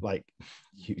know, like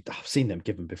I've seen them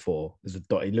given before. There's a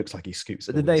dot. He looks like he scoops.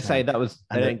 But did they say that was?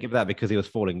 They didn't give that because he was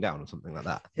falling down or something like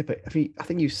that. Yeah, but I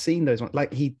think you've seen those ones.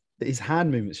 Like his hand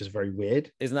movement's just very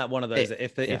weird. Isn't that one of those?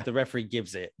 If the referee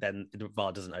gives it, then the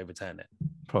VAR doesn't overturn it.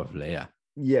 Probably, yeah.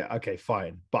 Yeah. Okay.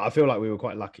 Fine. But I feel like we were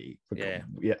quite lucky. Yeah.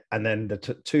 And then the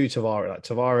 2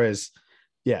 Tavares.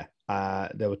 Yeah.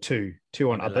 There were two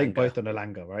on. I think both on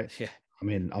Elanga, right? Yeah. I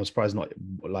mean, I'm surprised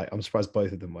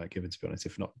both of them weren't given, to be honest,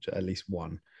 if not at least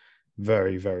one.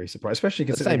 Very, very surprised, especially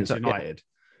considering it's United.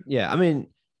 Yeah, I mean,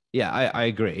 I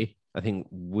agree. I think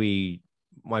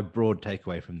my broad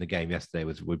takeaway from the game yesterday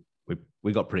was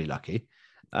we got pretty lucky.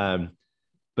 But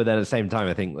then at the same time,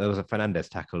 I think there was a Fernandes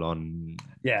tackle on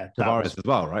Tavares as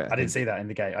well, right? I didn't see that in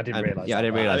the game. I didn't realize. Yeah, I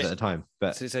didn't realize at the time.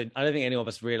 But so I don't think any of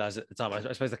us realized at the time.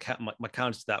 I suppose my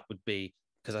counter to that would be,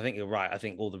 because I think you're right. I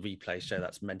think all the replays show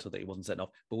that's mental that he wasn't sent off.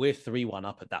 But we're 3-1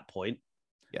 up at that point.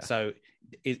 Yeah. So,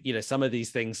 some of these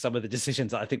things, some of the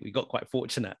decisions that I think we got quite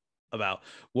fortunate about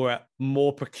were at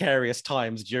more precarious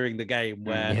times during the game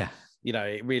where,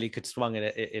 it really could swung in a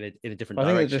different direction. I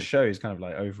think it just shows kind of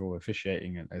like overall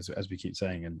officiating, and as we keep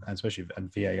saying, and especially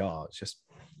VAR, it's just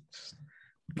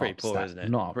pretty poor, isn't it?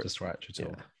 Not up to scratch at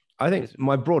all. I think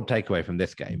my broad takeaway from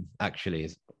this game actually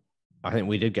is, I think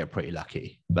we did get pretty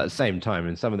lucky, but at the same time,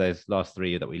 in some of those last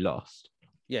 3 that we lost,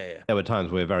 there were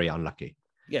times we were very unlucky.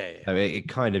 So it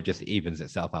kind of just evens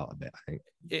itself out a bit, I think.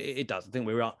 It does. I think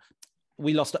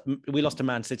we lost to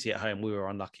Man City at home. We were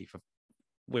unlucky.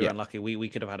 Unlucky. We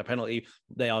could have had a penalty.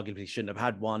 They arguably shouldn't have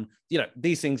had one.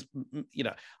 These things.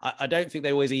 I don't think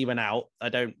they always even out. I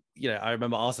don't. I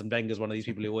remember Arsene Wenger is one of these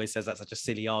people who always says that's such a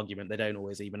silly argument. They don't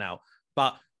always even out,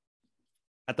 but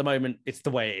at the moment, it's the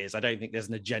way it is. I don't think there's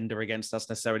an agenda against us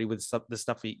necessarily with the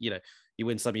stuff. You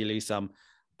win some, you lose some.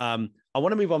 I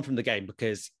want to move on from the game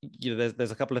because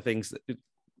there's a couple of things.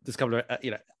 There's a couple of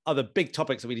other big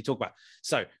topics that we need to talk about.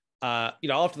 So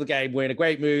after the game, we're in a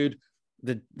great mood.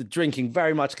 The drinking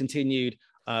very much continued.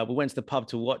 We went to the pub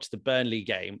to watch the Burnley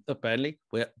game.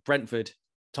 We're at Brentford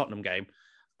Tottenham game,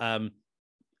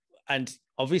 and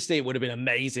obviously it would have been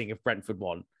amazing if Brentford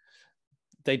won.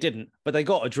 They didn't, but they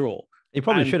got a draw. He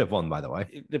probably should have won, by the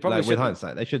way. They probably with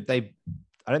hindsight, they should. I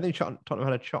don't think Tottenham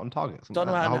had a shot on target.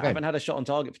 Tottenham haven't had a shot on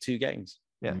target for 2 games.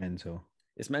 Yeah, mental.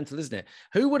 It's mental, isn't it?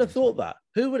 Who would have thought that?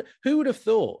 Who would have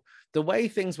thought the way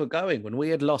things were going when we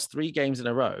had lost 3 games in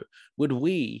a row? Would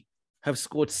we have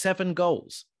scored 7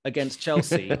 goals against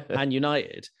Chelsea and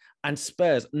United, and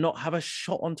Spurs not have a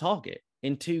shot on target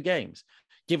in 2 games,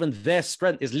 given their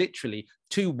strength is literally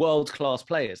 2 world-class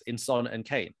players in Son and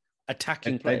Kane?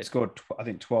 Attacking players. They'd scored, I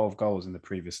think, 12 goals in the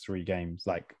previous 3 games.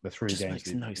 Like the 3 games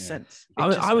makes no sense.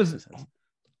 I was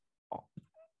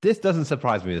this doesn't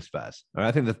surprise me with Spurs.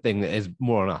 I think the thing that is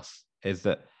more on us is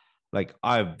that, like,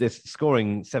 this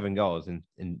scoring 7 goals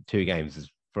in 2 games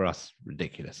is for us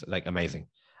ridiculous, like amazing.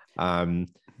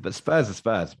 But Spurs are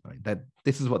Spurs. Right?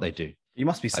 This is what they do. You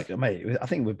must be sick, mate. I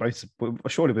think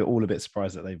surely we're all a bit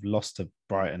surprised that they've lost to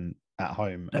Brighton at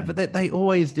home. No, but they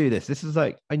always do this. This is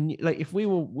like if we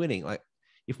were winning, like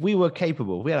if we were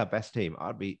capable, if we had our best team,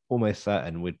 I'd be almost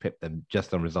certain we'd pip them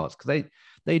just on results, because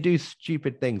they do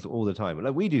stupid things all the time.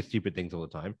 Like we do stupid things all the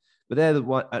time, but they're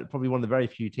probably one of the very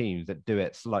few teams that do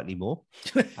it slightly more.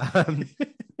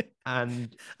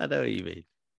 And I know what you mean.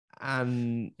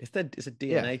 And it's a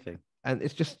DNA thing, and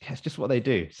it's just what they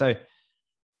do. So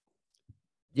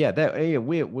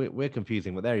we're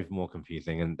confusing, but they're even more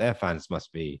confusing, and their fans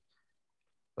must be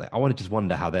like, I want to just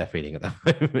wonder how they're feeling at the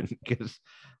moment, because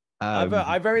I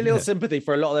have very little sympathy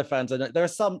for a lot of their fans. I know there are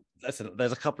some. Listen,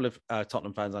 there's a couple of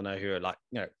Tottenham fans I know who are like,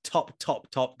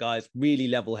 top guys, really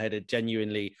level-headed,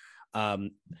 genuinely.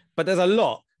 But there's a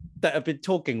lot that have been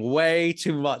talking way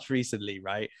too much recently,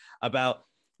 right? About,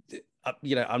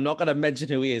 I'm not going to mention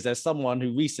who he is. There's someone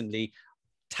who recently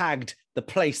tagged the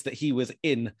place that he was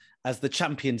in as the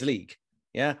Champions League,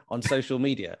 on social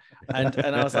media, and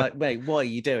I was like, mate, what are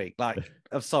you doing? Like,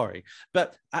 I'm sorry,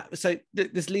 but so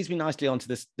this leads me nicely onto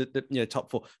this, the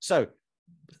top 4. So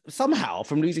somehow,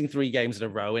 from losing 3 games in a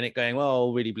row and it going,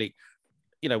 well, really bleak,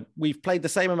 we've played the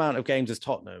same amount of games as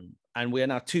Tottenham, and we are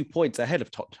now 2 points ahead of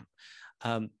Tottenham.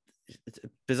 It's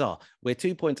bizarre. We're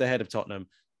 2 points ahead of Tottenham.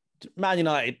 Man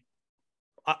United,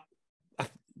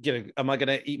 am I going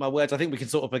to eat my words? I think we can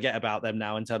sort of forget about them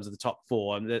now in terms of the top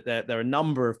 4. And they're a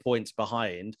number of points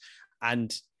behind,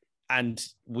 and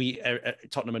we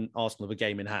Tottenham and Arsenal have a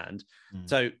game in hand.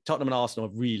 So Tottenham and Arsenal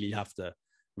really have to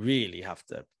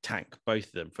tank both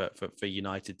of them for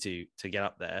United to get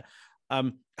up there.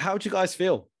 How do you guys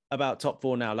feel about top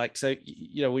 4 now? Like, so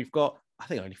we've got, I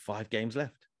think, only 5 games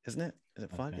left, isn't it? Is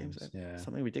it 5 games? Yeah,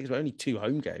 something ridiculous. We're only 2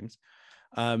 home games.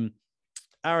 Aaron,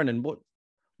 and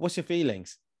what's your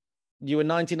feelings? You were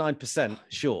 99%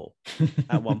 sure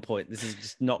at one point this is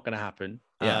just not going to happen.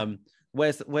 Yeah.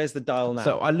 Where's the dial now?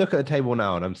 So I look at the table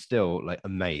now and I'm still like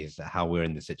amazed at how we're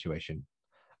in this situation.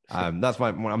 That's why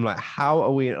I'm like, how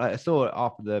are we? Like, I saw it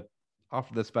after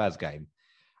the Spurs game,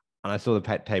 and I saw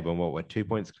the table, and we're 2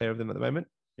 points clear of them at the moment.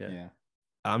 Yeah.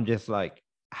 I'm just like,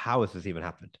 how has this even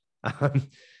happened?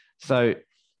 So,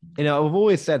 I've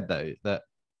always said though that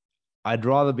I'd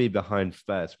rather be behind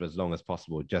Spurs for as long as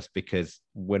possible, just because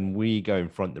when we go in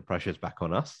front, the pressure's back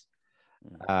on us.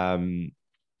 And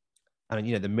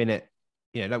the minute,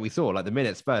 like we saw, like the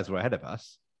minute Spurs were ahead of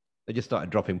us, they just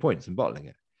started dropping points and bottling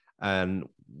it. And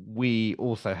we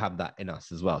also have that in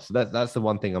us as well. So that's the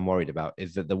one thing I'm worried about,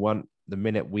 is that the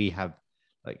minute we have,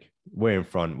 like, we're in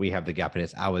front, we have the gap and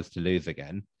it's ours to lose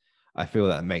again, I feel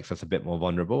that makes us a bit more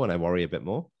vulnerable, and I worry a bit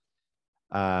more.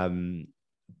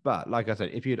 But like I said,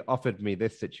 if you'd offered me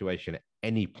this situation at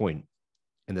any point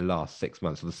in the last 6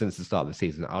 months, or since the start of the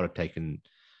season, I would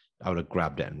have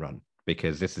grabbed it and run,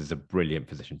 because this is a brilliant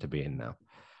position to be in now.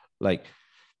 Like,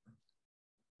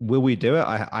 will we do it?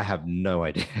 I have no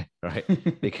idea, right?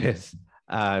 Because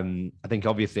I think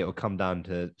obviously it will come down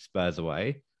to Spurs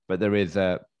away, but there is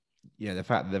the fact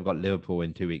that they've got Liverpool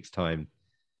in 2 weeks' time,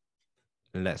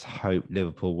 and let's hope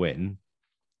Liverpool win,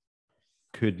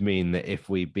 could mean that if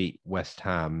we beat West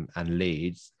Ham and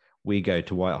Leeds, we go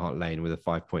to White Hart Lane with a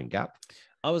 5-point gap.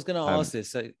 I was going to ask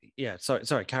this. So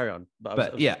sorry, carry on.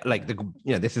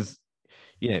 This is,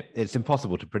 it's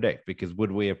impossible to predict, because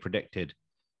would we have predicted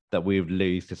that we would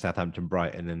lose to Southampton,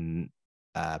 Brighton,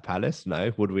 and Palace?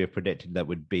 No. Would we have predicted that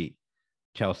we'd beat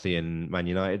Chelsea and Man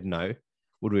United? No.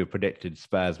 Would we have predicted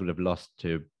Spurs would have lost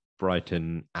to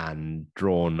Brighton and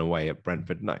drawn away at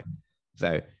Brentford? No.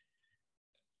 So,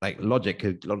 like, logic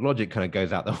kind of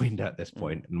goes out the window at this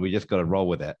point, and we just got to roll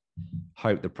with it.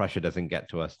 Hope the pressure doesn't get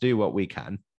to us. Do what we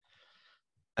can,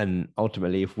 and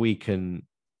ultimately, if we can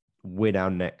win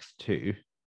our next 2,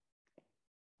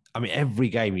 I mean, every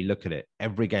game you look at it,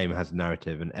 every game has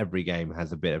narrative, and every game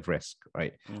has a bit of risk,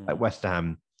 right? Like West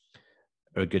Ham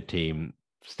are a good team,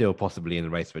 still possibly in the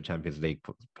race for a Champions League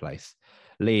place.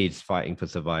 Leeds fighting for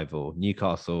survival.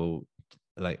 Newcastle,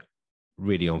 like,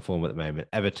 really on form at the moment.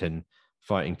 Everton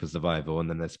fighting for survival, and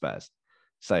then there's Spurs.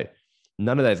 So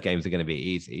none of those games are going to be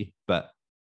easy, but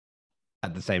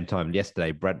at the same time,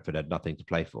 yesterday Brentford had nothing to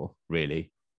play for,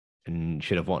 really, and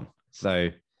should have won. So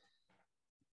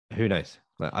who knows?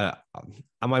 Like,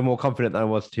 am I more confident than I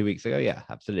was 2 weeks ago? Yeah,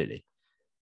 absolutely.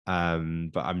 But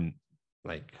I'm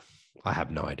like, I have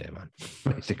no idea, man.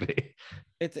 Basically,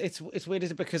 it's weird,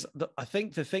 is it? Because I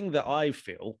think the thing that I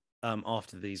feel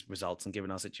after these results and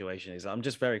given our situation is, I'm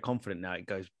just very confident now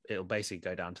it'll basically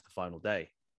go down to the final day.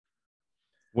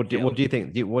 What do you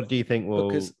think? What do you think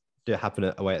will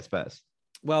happen away at Spurs?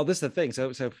 Well, this is the thing.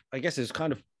 So I guess it's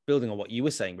kind of building on what you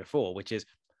were saying before, which is,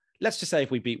 let's just say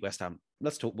if we beat West Ham,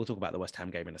 we'll talk about the West Ham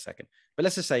game in a second. But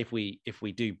let's just say if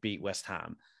we do beat West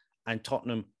Ham and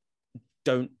Tottenham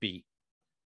don't beat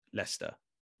Leicester,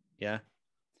 yeah,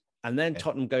 and then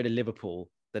Tottenham go to Liverpool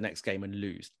the next game and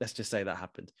lose. Let's just say that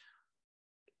happened.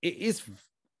 It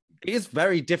is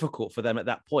very difficult for them at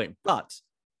that point, but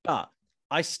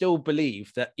I still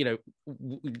believe that,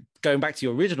 going back to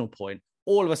your original point,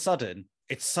 all of a sudden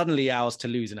it's suddenly ours to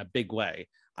lose in a big way.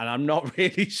 And I'm not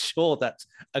really sure that's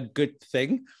a good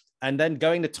thing. And then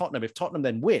going to Tottenham, if Tottenham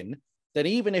then win, then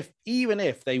even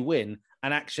if they win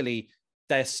and actually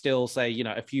they're still, say,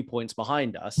 a few points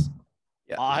behind us,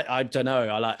 I don't know.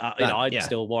 I'd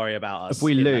still worry about us. If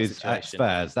we lose at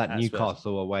Spurs, that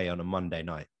Newcastle away on a Monday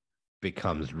night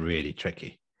becomes really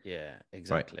tricky. Yeah,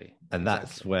 exactly. Right? And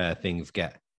that's where things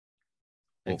get.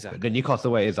 Exactly. The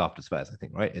Newcastle away is after Spurs, I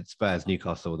think, right? It's Spurs,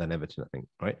 Newcastle, then Everton, I think,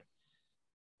 right?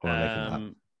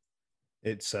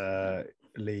 It's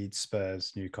Leeds,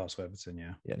 Spurs, Newcastle, Everton.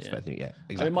 Yeah. Spurs, yeah.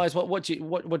 Exactly. I mean, Miles, what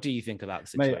do you think about the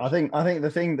situation? Mate, I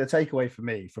think the takeaway for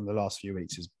me from the last few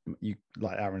weeks is, you,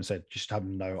 like Aaron said, just have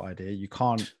no idea. You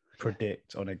can't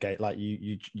predict on a game, like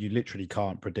you literally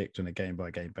can't predict on a game by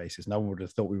game basis. No one would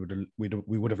have thought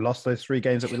we would have lost those 3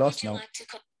 games that we lost. No.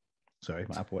 Sorry,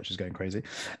 my Apple Watch is going crazy.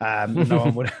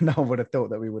 No one would have thought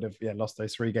that we would have lost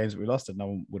those 3 games that we lost, and no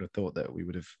one would have thought that we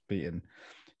would have beaten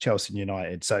Chelsea and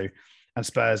United. So, and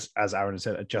Spurs, as Aaron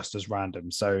said, are just as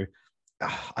random. So,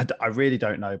 I really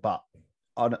don't know. But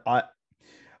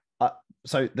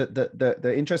so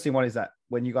the interesting one is that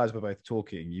when you guys were both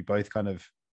talking, you both kind of,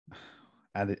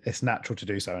 and it's natural to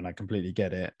do so, and I completely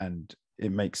get it, and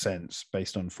it makes sense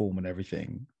based on form and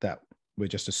everything, that we're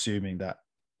just assuming that,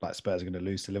 like, Spurs are going to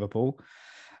lose to Liverpool.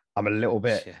 I'm a little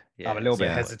bit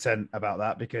hesitant about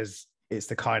that, because it's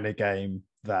the kind of game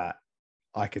that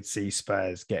I could see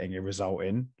Spurs getting a result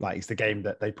in. Like, it's the game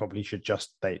that they probably should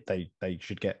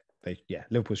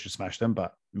Liverpool should smash them,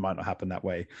 but it might not happen that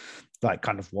way. Like,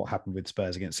 kind of what happened with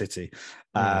Spurs against City.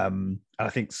 And I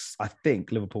think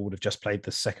Liverpool would have just played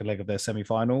the second leg of their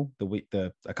semi-final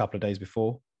a couple of days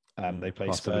before. They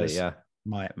played Spurs. Yeah.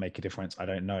 Might make a difference. I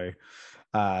don't know.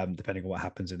 Depending on what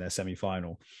happens in their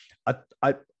semi-final.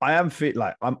 I am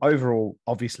I'm overall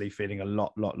obviously feeling a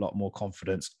lot more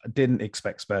confidence. I didn't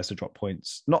expect Spurs to drop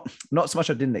points. Not so much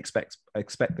I didn't expect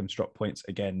them to drop points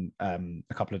again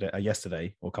a couple of days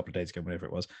yesterday, or a couple of days ago, whenever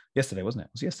it was. Yesterday, wasn't it?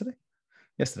 Was it yesterday?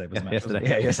 Yesterday, wasn't it? Yesterday.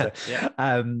 Yeah, yesterday. Yeah.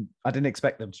 I didn't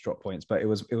expect them to drop points, but it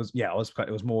was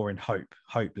more in hope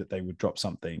that they would drop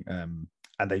something. And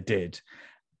they did.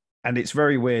 And it's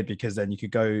very weird, because then you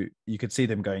could see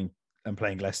them going and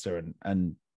playing Leicester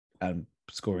and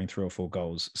scoring 3 or 4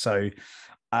 goals. So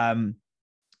you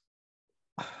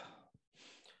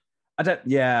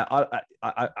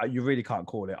really can't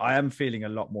call it. I am feeling a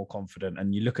lot more confident,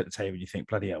 and you look at the table and you think,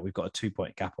 bloody hell, we've got a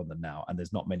 2-point gap on them now, and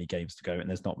there's not many games to go, and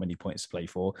there's not many points to play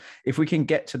for. If we can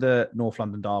get to the North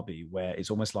London derby, where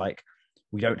it's almost like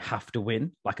we don't have to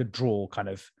win, like a draw kind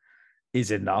of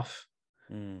is enough,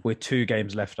 with 2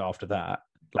 games left after that.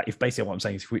 Like, if basically what I'm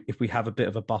saying is, if we have a bit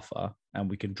of a buffer and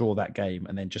we can draw that game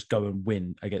and then just go and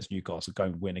win against Newcastle, go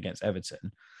and win against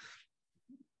Everton,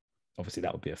 obviously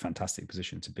that would be a fantastic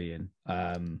position to be in.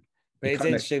 But it's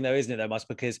interesting though, isn't it, though, Musk?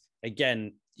 Because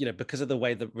again, because of the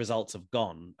way the results have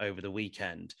gone over the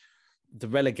weekend, the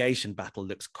relegation battle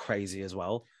looks crazy as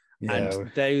well. Yeah.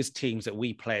 And those teams that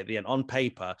we play at the end, on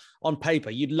paper,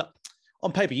 you'd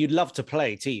love to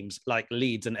play teams like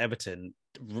Leeds and Everton,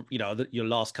 your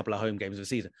last couple of home games of the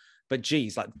season. But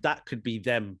geez, like, that could be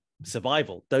them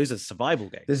survival. Those are survival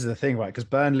games. This is the thing, right? Because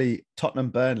Tottenham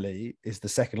Burnley is the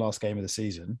second last game of the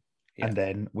season. Yeah. And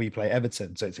then we play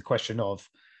Everton. So it's a question of,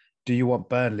 do you want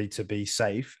Burnley to be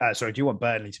safe? Do you want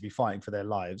Burnley to be fighting for their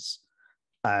lives?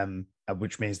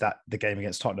 Which means that the game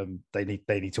against Tottenham, they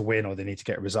need to win, or they need to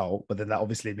get a result. But then that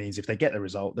obviously means if they get the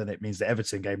result, then it means the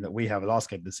Everton game that we have, the last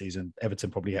game of the season, Everton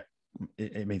probably,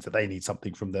 it means that they need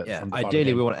something from the. Yeah,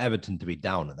 ideally we want Everton to be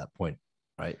down at that point,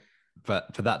 right?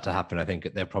 But for that to happen, I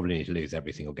think they probably need to lose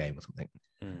every single game or something.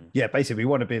 Yeah, basically we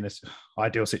want to be in this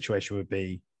ideal situation. Would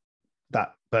be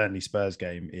that Burnley Spurs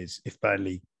game is, if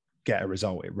Burnley get a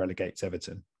result, it relegates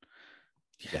Everton.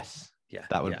 Yes. Yeah,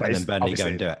 that would, and then Burnley go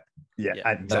and do it. Yeah,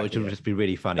 exactly, that would just be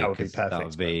really funny, because that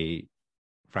would be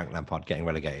Frank Lampard getting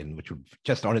relegated, which would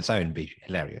just on its own be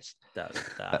hilarious. That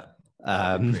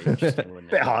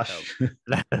bit harsh.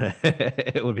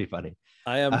 It would be funny.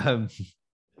 I am.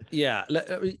 Yeah,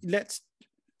 let's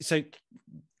so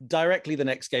directly the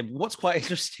next game, what's quite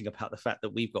interesting about the fact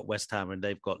that we've got West Ham and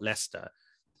they've got Leicester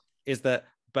is that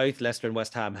both Leicester and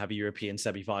West Ham have European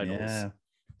semi-finals,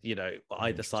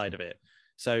 either side of it.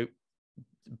 So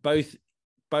both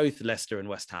Leicester and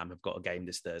West Ham have got a game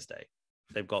this Thursday.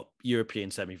 They've got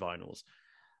European semi-finals.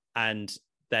 And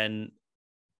then,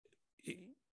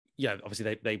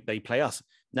 obviously they play us.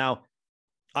 Now,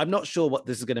 I'm not sure what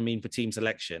this is going to mean for team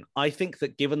selection. I think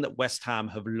that given that West Ham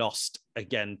have lost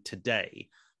again today,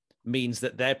 means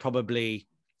that they're probably,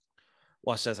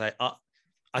 what should I say?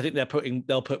 I think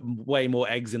they'll put way more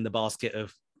eggs in the basket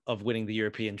of winning the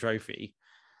European trophy.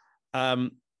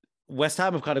 West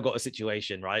Ham have kind of got a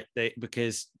situation, right?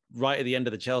 Because right at the end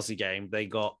of the Chelsea game, they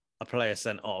got a player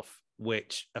sent off,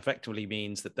 which effectively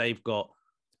means that they've got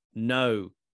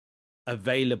no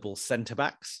available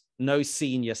centre-backs, no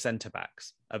senior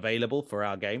centre-backs available for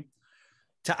our game.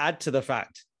 To add to the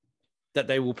fact that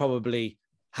they will probably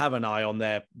have an eye on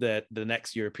the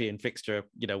next European fixture,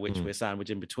 which we're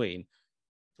sandwiched in between.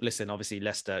 Listen, obviously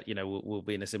Leicester, will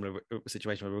be in a similar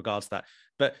situation with regards to that.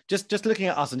 But just looking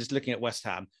at us and just looking at West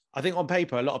Ham, I think on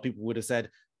paper, a lot of people would have said,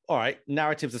 all right,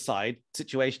 narratives aside,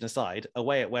 situation aside,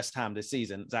 away at West Ham this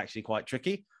season is actually quite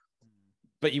tricky.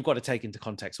 But you've got to take into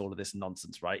context all of this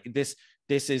nonsense, right? This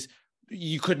is,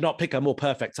 you could not pick a more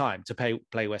perfect time to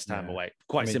play West Ham away,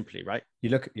 simply, right? You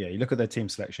look at their team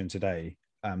selection today.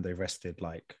 They rested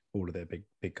like all of their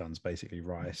big guns, basically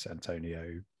Rice,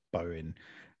 Antonio, Bowen.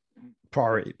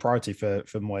 Priority for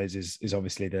Moyes is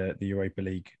obviously the Europa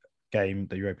League game,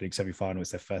 the Europa League semi-final.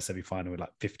 It's their first semi-final in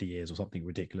like 50 years or something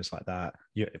ridiculous like that.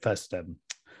 First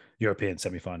European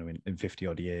semi-final in 50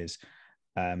 odd years.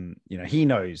 He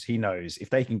knows if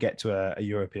they can get to a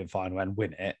European final and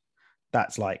win it,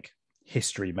 that's like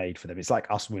history made for them. It's like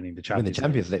us winning the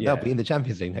Champions League. They'll be in the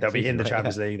Champions League next They'll be in the season,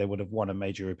 Champions League. They would have won a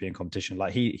major European competition.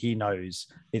 Like he knows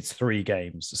it's 3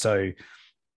 games. So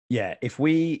yeah, if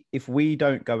we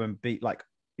don't go and beat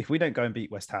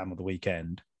West Ham on the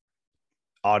weekend,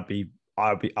 I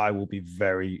will be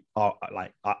very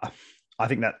I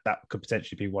think that could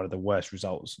potentially be one of the worst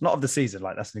results, not of the season.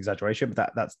 Like that's an exaggeration,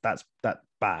 but that's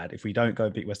bad if we don't go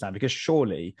and beat West Ham, because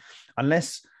surely,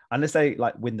 unless they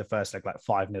like win the first leg like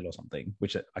 5-0 or something,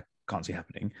 which I can't see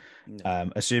happening. No.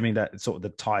 Assuming that sort of the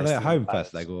ties. Are they at home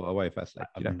first leg or away first leg?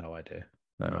 I have no idea.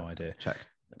 No idea. Check.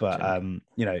 But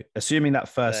assuming that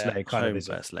first leg kind of is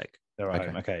first leg. They're at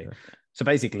home. Okay. So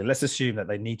basically, let's assume that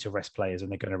they need to rest players, and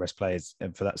they're going to rest players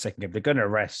for that second game. They're going to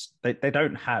rest. They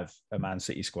don't have a Man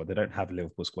City squad. They don't have a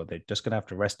Liverpool squad. They're just going to have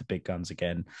to rest the big guns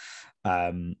again.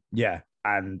 And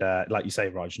like you say,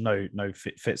 Raj, no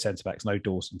fit centre backs, no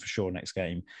Dawson for sure next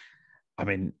game. I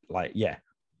mean,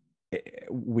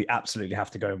 we absolutely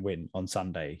have to go and win on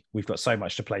Sunday. We've got so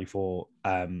much to play for.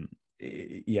 I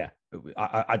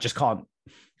just can't.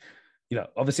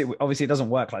 Obviously it doesn't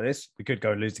work like this. We could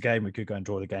go and lose the game. We could go and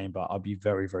draw the game, but I'll be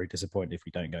very, very disappointed if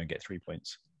we don't go and get 3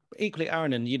 points. But equally,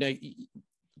 Aaron, and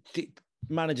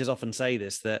managers often say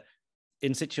this, that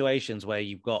in situations where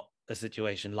you've got a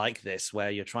situation like this, where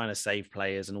you're trying to save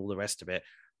players and all the rest of it,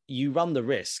 you run the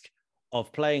risk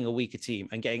of playing a weaker team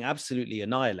and getting absolutely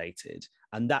annihilated,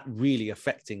 and that really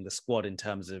affecting the squad in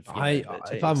terms of.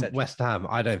 If I'm West Ham,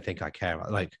 I don't think I care.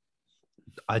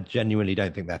 I genuinely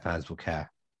don't think their fans will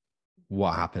care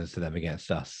what happens to them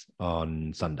against us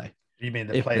on Sunday. You mean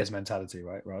the players' mentality,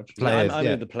 right, Raj? I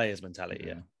mean the players' mentality,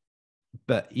 yeah.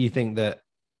 But you think that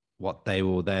what they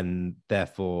will then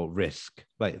therefore risk,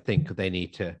 think they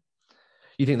need to.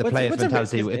 You think the players'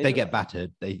 mentality, if they get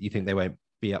battered, you think they won't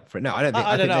be up for it? No, I don't think.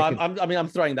 I don't know. I'm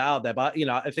throwing that out there, but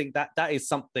I think that is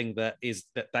something that is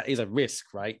a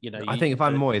risk, right? I think if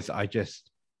I'm Moyes, I just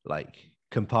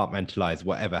compartmentalize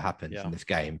whatever happens in this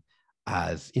game.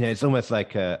 As it's almost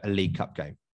like a League Cup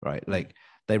game, right? Like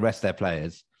they rest their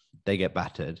players, they get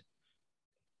battered.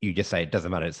 You just say it doesn't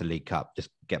matter, it's a League Cup, just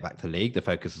get back to the league. The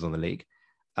focus is on the league.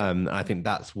 I think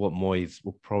that's what Moyes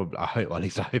will probably, I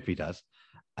hope he does,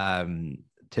 to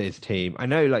his team. I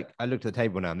know, I looked at the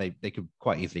table now, and they could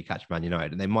quite easily catch Man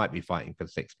United, and they might be fighting for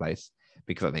 6th place,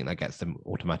 because I think that gets them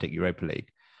automatic Europa League.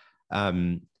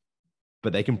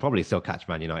 But they can probably still catch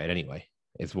Man United anyway,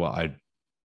 is what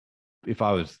if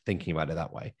I was thinking about it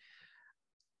that way.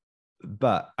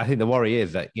 But I think the worry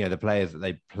is that, the players that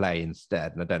they play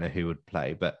instead, and I don't know who would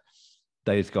play, but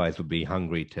those guys would be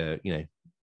hungry to,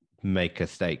 make a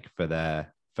stake for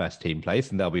their first team place,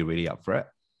 and they'll be really up for it.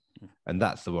 And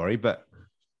that's the worry. But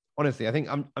honestly, I think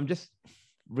I'm just,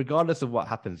 regardless of what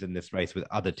happens in this race with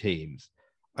other teams,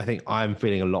 I think I'm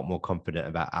feeling a lot more confident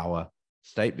about our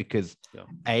state, because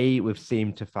we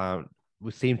seem to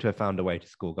have found a way to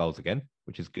score goals again,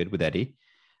 which is good with Eddie.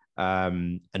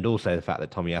 And also the fact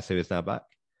that Tomiyasu is now back,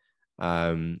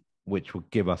 which will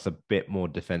give us a bit more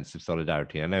defensive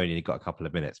solidarity. I know he only got a couple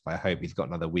of minutes, but I hope he's got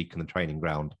another week on the training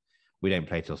ground. We don't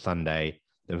play till Sunday.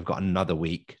 Then we've got another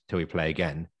week till we play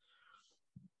again.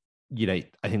 I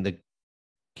think the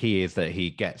key is that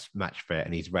he gets match fit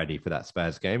and he's ready for that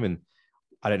Spurs game. And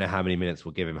I don't know how many minutes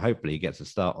we'll give him. Hopefully he gets a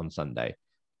start on Sunday.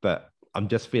 But I'm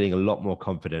just feeling a lot more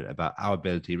confident about our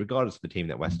ability, regardless of the team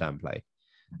that West Ham play,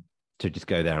 to just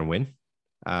go there and win.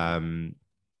 And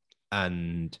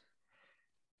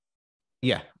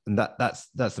that's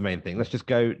the main thing. Let's just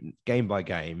go game by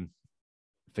game.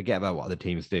 Forget about what other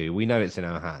teams do. We know it's in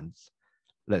our hands.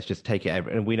 Let's just take it.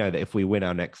 And we know that if we win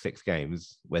our next 6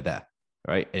 games, we're there,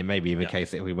 right? It may be even the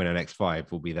case that if we win our next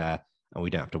 5, we'll be there and we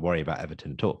don't have to worry about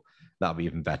Everton at all. That'll be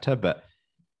even better. But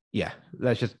yeah,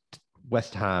 let's just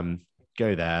West Ham,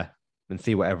 go there and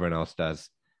see what everyone else does.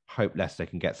 Hope Leicester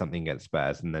can get something against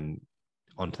Spurs and then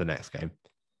on to the next game.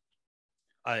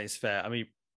 It's fair. I mean,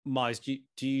 Miles, do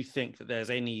you think that there's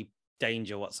any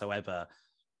danger whatsoever?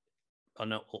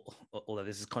 Although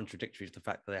this is contradictory to the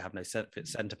fact that they have no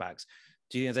centre backs,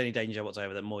 do you think there's any danger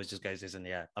whatsoever that Moyes just goes this in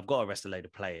the air? I've got to rest a load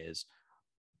of players.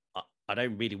 I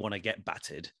don't really want to get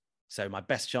battered. So my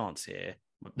best chance here,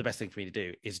 the best thing for me to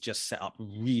do is just set up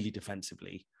really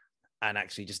defensively and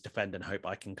actually just defend and hope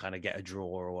I can kind of get a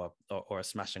draw or a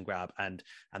smash and grab. And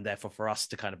therefore for us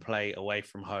to kind of play away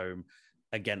from home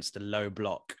against a low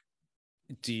block.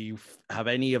 Do you have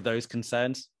any of those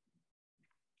concerns?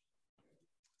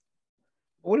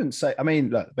 I wouldn't say. I mean,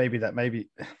 look, maybe.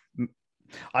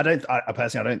 I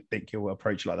personally, I don't think he'll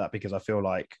approach like that because I feel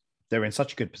like they're in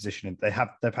such a good position. They've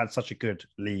had such a good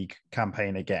league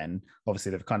campaign again.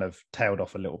 Obviously, they've kind of tailed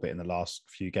off a little bit in the last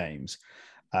few games.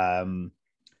 I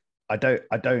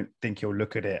don't think he'll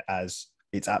look at it as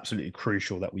it's absolutely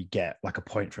crucial that we get like a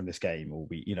point from this game, or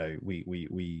we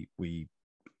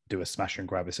do a smash and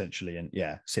grab essentially, and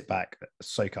sit back,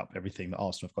 soak up everything that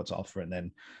Arsenal have got to offer, and then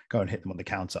go and hit them on the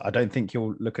counter. I don't think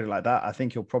he'll look at it like that. I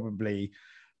think he'll probably.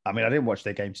 I mean, I didn't watch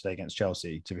their game today against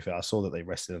Chelsea. To be fair, I saw that they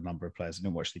rested a number of players. I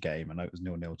didn't watch the game. I know it was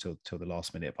 0-0 till the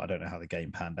last minute, but I don't know how the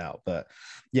game panned out. But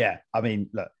I mean,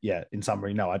 look, in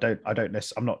summary, no, I don't.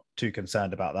 I'm not too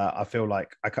concerned about that. I feel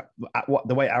like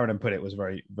the way Aaron put it was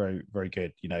very, very, very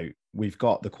good. We've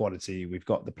got the quality, we've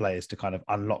got the players to kind of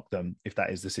unlock them if that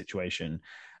is the situation.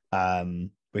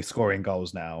 We're scoring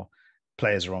goals now.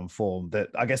 Players are on form. That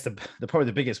I guess the probably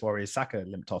the biggest worry is Saka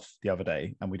limped off the other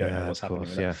day, and we don't know what's happening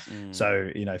with that. So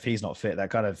if he's not fit,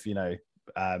 that kind of he's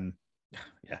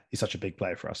such a big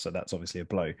player for us, so that's obviously a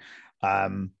blow.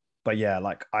 But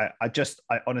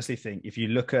I honestly think if you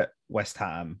look at West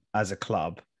Ham as a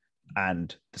club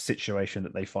and the situation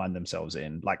that they find themselves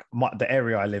in, like the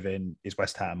area I live in is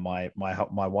West Ham. My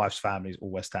wife's family is all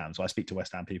West Ham, so I speak to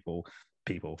West Ham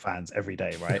fans every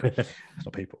day, right? It's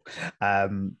not people.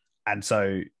 And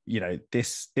so,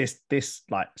 this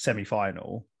like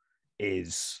semi-final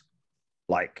is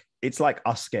like, it's like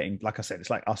us getting, like I said,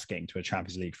 it's like us getting to a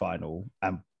Champions League final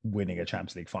and winning a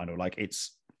Champions League final. Like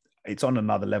it's on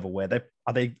another level where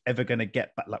are they ever going to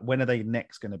get back? Like, when are they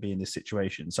next going to be in this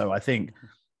situation? So I think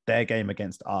their game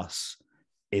against us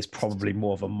is probably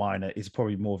more of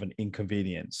an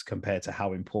inconvenience compared to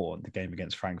how important the game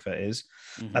against Frankfurt is.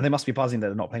 Mm-hmm. And they must be buzzing that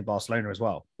they're not playing Barcelona as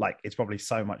well. Like, it's probably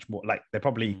so much more, like they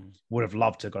probably would have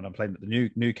loved to have gone and played at the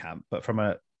new camp, but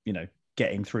from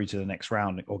getting through to the next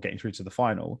round or getting through to the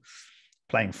final,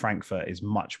 playing Frankfurt is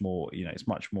much more, it's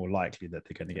much more likely that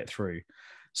they're going to get through.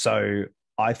 So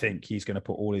I think he's going to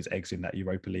put all his eggs in that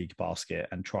Europa League basket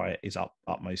and try his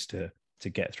utmost to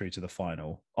get through to the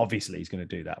final. Obviously he's going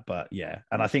to do that, but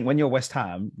and I think when you're West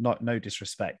Ham, no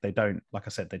disrespect, they don't, like I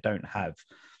said, they don't have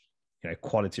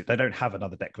quality. They don't have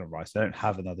another Declan Rice, they don't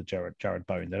have another Jared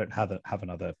Bowen, they don't have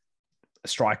another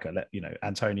striker.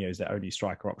 Antonio is their only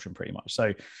striker option pretty much.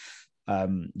 So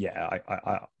I'm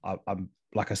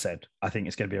like I said, I think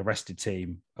it's going to be a rested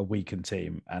team, a weakened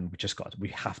team, and we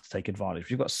have to take advantage.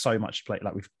 We've got so much to play.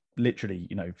 Like, we've literally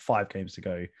 5 games to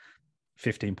go,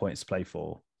 15 points to play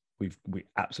for. We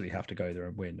absolutely have to go there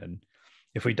and win. And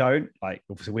if we don't, like,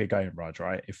 obviously we're going, Raj,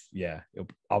 right?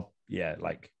 They'll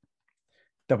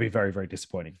be very, very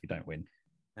disappointing if we don't win.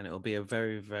 And it'll be a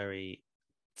very, very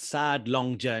sad,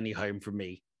 long journey home from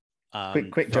me.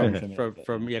 Quick journey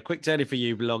for me. Quick journey for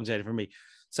you, long journey for me.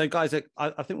 So guys,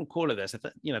 I think we'll call it this.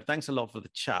 Thanks a lot for the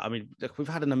chat. I mean, look, we've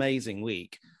had an amazing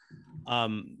week.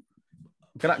 Can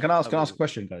I ask a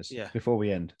question, guys? Before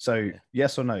we end. So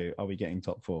yes or no, are we getting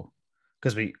top 4?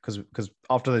 Because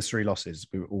after those 3 losses,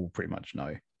 we all pretty much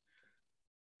know.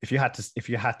 If you had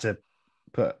to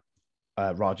put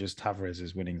Rogers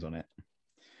Tavares' winnings on it,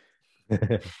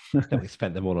 We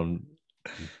spent them all on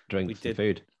drinks and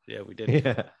food. Yeah, we did.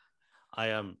 Yeah.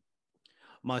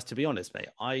 Miles, to be honest, mate,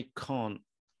 I can't.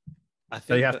 I think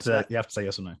So you have to say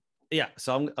yes or no. Yeah,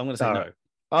 so I'm going to say no.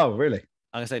 Oh, really?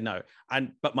 I'm going to say no.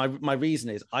 But my reason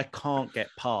is I can't get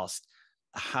past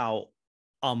how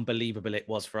unbelievable it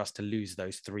was for us to lose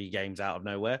those 3 games out of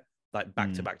nowhere, like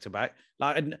back to back to back.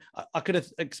 Like, and I could have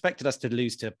expected us to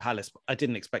lose to Palace, but I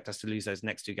didn't expect us to lose those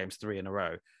next 2 games 3 in a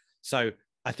row. So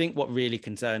I think what really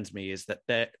concerns me is that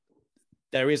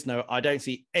there is no. I don't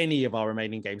see any of our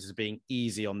remaining games as being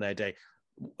easy on their day.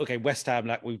 Okay, West Ham,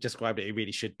 like we've described it would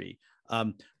really be.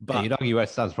 But you'd argue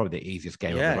West Ham's probably the easiest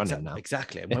game of the run now.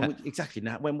 Exactly.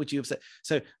 When would you have said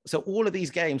so? All of these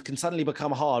games can suddenly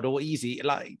become hard or easy,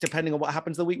 like depending on what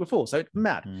happens the week before. So it's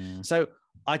mad. So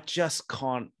I just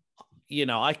can't.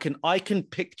 I can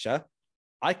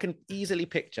easily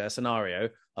picture a scenario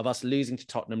of us losing to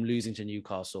Tottenham, losing to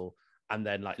Newcastle, and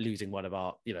then like losing one of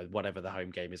our, whatever the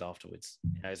home game is afterwards.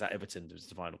 Is that Everton? It was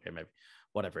the final game, maybe.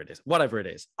 Whatever it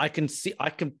is. I can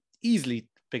easily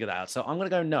figure that out. So I'm going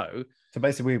to go no. So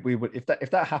basically, we would if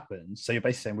that happens. So you're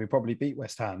basically saying we probably beat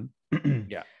West Ham.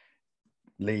 Yeah.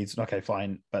 Leeds. Okay,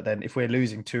 fine. But then if we're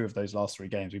losing 2 of those last 3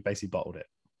 games, we basically bottled it.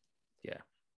 Yeah.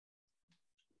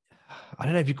 I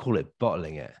don't know if you call it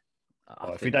bottling it.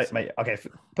 If we don't, mate. Okay,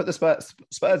 put the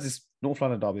Spurs is North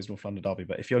London derby,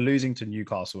 but if you're losing to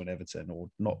Newcastle and Everton or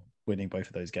not winning both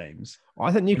of those games,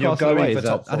 I think Newcastle away is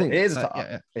top 4. I think it is.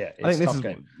 I think this is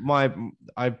game.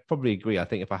 I probably agree. I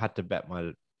think if I had to bet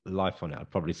my life on it, I'd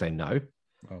probably say no.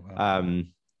 Oh, wow. And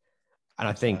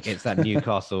I think it's that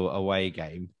Newcastle away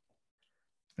game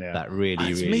that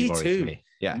really worries me.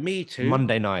 Yeah, me too.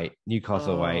 Monday night,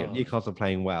 Newcastle away, Newcastle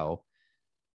playing well.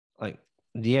 Like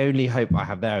the only hope I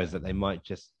have there is that they might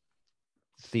just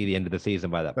see the end of the season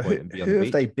by that point and be on the beach. Who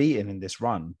have they beaten in this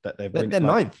run? That they're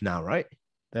 9th now, right?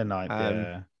 They're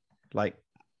 9th.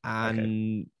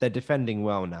 They're defending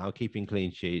well now, keeping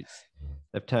clean sheets.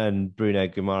 They've turned Bruno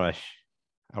Guimaraes,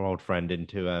 our old friend,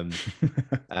 into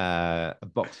a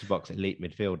box-to-box elite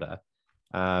midfielder.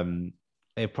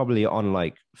 They're probably on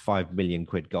like £5 million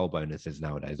goal bonuses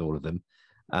nowadays, all of them.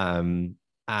 And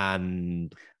I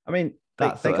mean,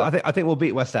 I think we'll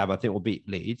beat West Ham. I think we'll beat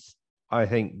Leeds. I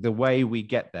think the way we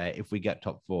get there, if we get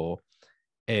top 4,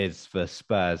 is for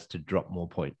Spurs to drop more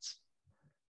points.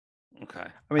 Okay.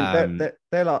 I mean,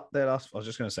 their last. I was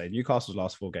just going to say Newcastle's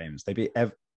last 4 games. They beat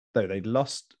they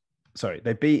lost. Sorry,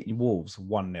 they beat Wolves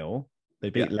 1-0. They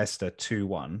beat Leicester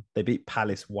 2-1. They beat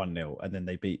Palace 1-0, and then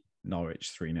they beat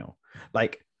Norwich 3-0.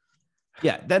 Like,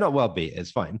 yeah, they're not well beat.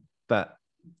 It's fine, but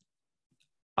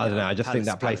I don't know. I just think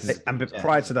that place is. And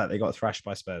prior to that, they got thrashed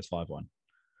by Spurs 5-1.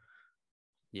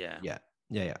 Yeah.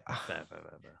 Fair.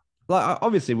 Like,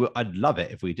 obviously, I'd love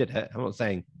it if we did it. I'm not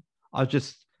saying. It's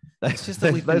just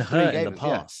that we've been hurt in the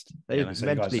past. Yeah. So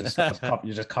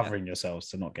you're just covering yourselves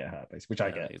to not get hurt, basically, which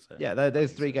I get. Yeah,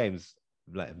 those 3 games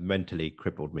like mentally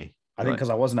crippled me. I think because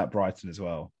I wasn't at Brighton as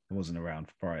well. I wasn't around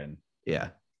for Brighton. Yeah,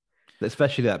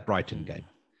 especially that Brighton game.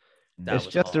 It's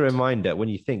just a reminder when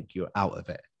you think you're out of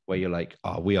it, where you're like,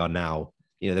 oh, we are now,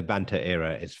 the banter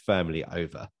era is firmly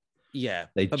over. Yeah.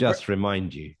 They just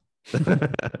remind you.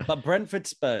 But Brentford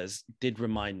Spurs did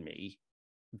remind me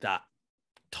that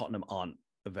Tottenham aren't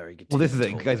a very good team. Well,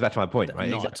 it goes back to my point, right?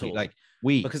 Not exactly. At all. Like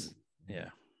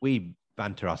we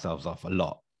banter ourselves off a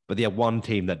lot, but the one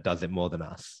team that does it more than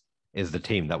us is the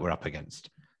team that we're up against.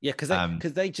 Yeah, because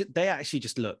they actually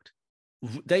just looked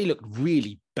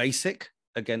really basic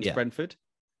against Brentford.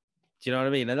 Do you know what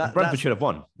I mean? And Brentford should have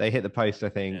won. They hit the post, I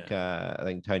think. Yeah. I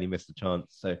think Tony missed the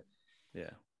chance. So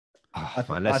yeah.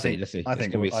 Let's see. I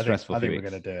think we're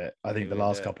going to do it. I think the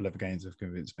last couple of games have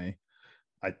convinced me.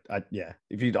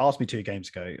 If you'd asked me 2 games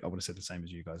ago, I would have said the same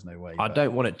as you guys. No way. I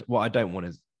don't want it. What I don't want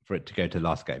is for it to go to the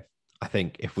last game. I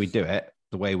think if we do it,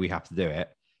 the way we have to do it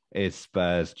is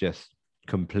Spurs just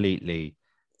completely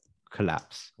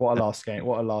collapse. What a last game.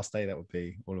 What a last day that would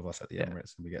be. All of us at the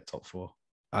Emirates and we get top 4.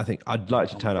 I think I'd like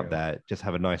to turn up there, just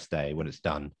have a nice day when it's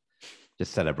done,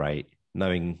 just celebrate,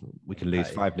 knowing we can lose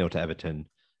 5-0 to Everton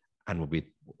and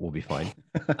we'll be fine.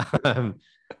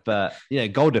 But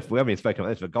goal difference, we haven't even spoken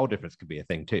about this, but goal difference could be a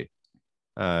thing too.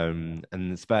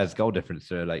 And Spurs goal difference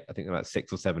are I think about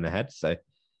 6 or 7 ahead. So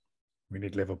we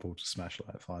need Liverpool to smash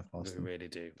like 5 past them. We really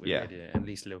do. Really do. At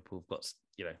least Liverpool have got,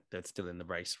 they're still in the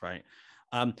race, right?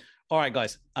 All right,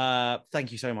 guys.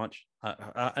 Thank you so much.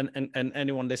 And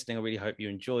anyone listening, I really hope you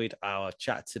enjoyed our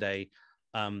chat today.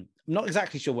 I'm not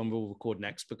exactly sure when we'll record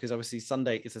next because obviously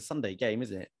Sunday is a Sunday game,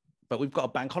 isn't it? But we've got a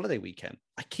bank holiday weekend.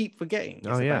 I keep forgetting. It's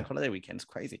a bank holiday weekend. It's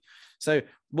crazy. So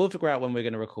we'll figure out when we're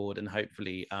going to record, and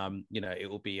hopefully, it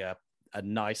will be a a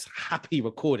nice, happy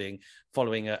recording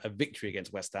following a victory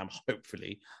against West Ham,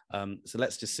 hopefully. So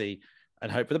let's just see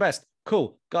and hope for the best.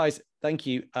 Cool. Guys, thank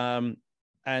you.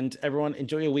 And everyone,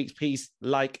 enjoy your week's peace.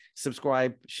 Like,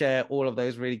 subscribe, share, all of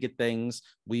those really good things.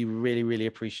 We really, really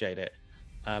appreciate it.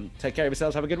 Take care of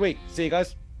yourselves. Have a good week. See you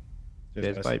guys.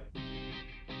 Cheers, bye.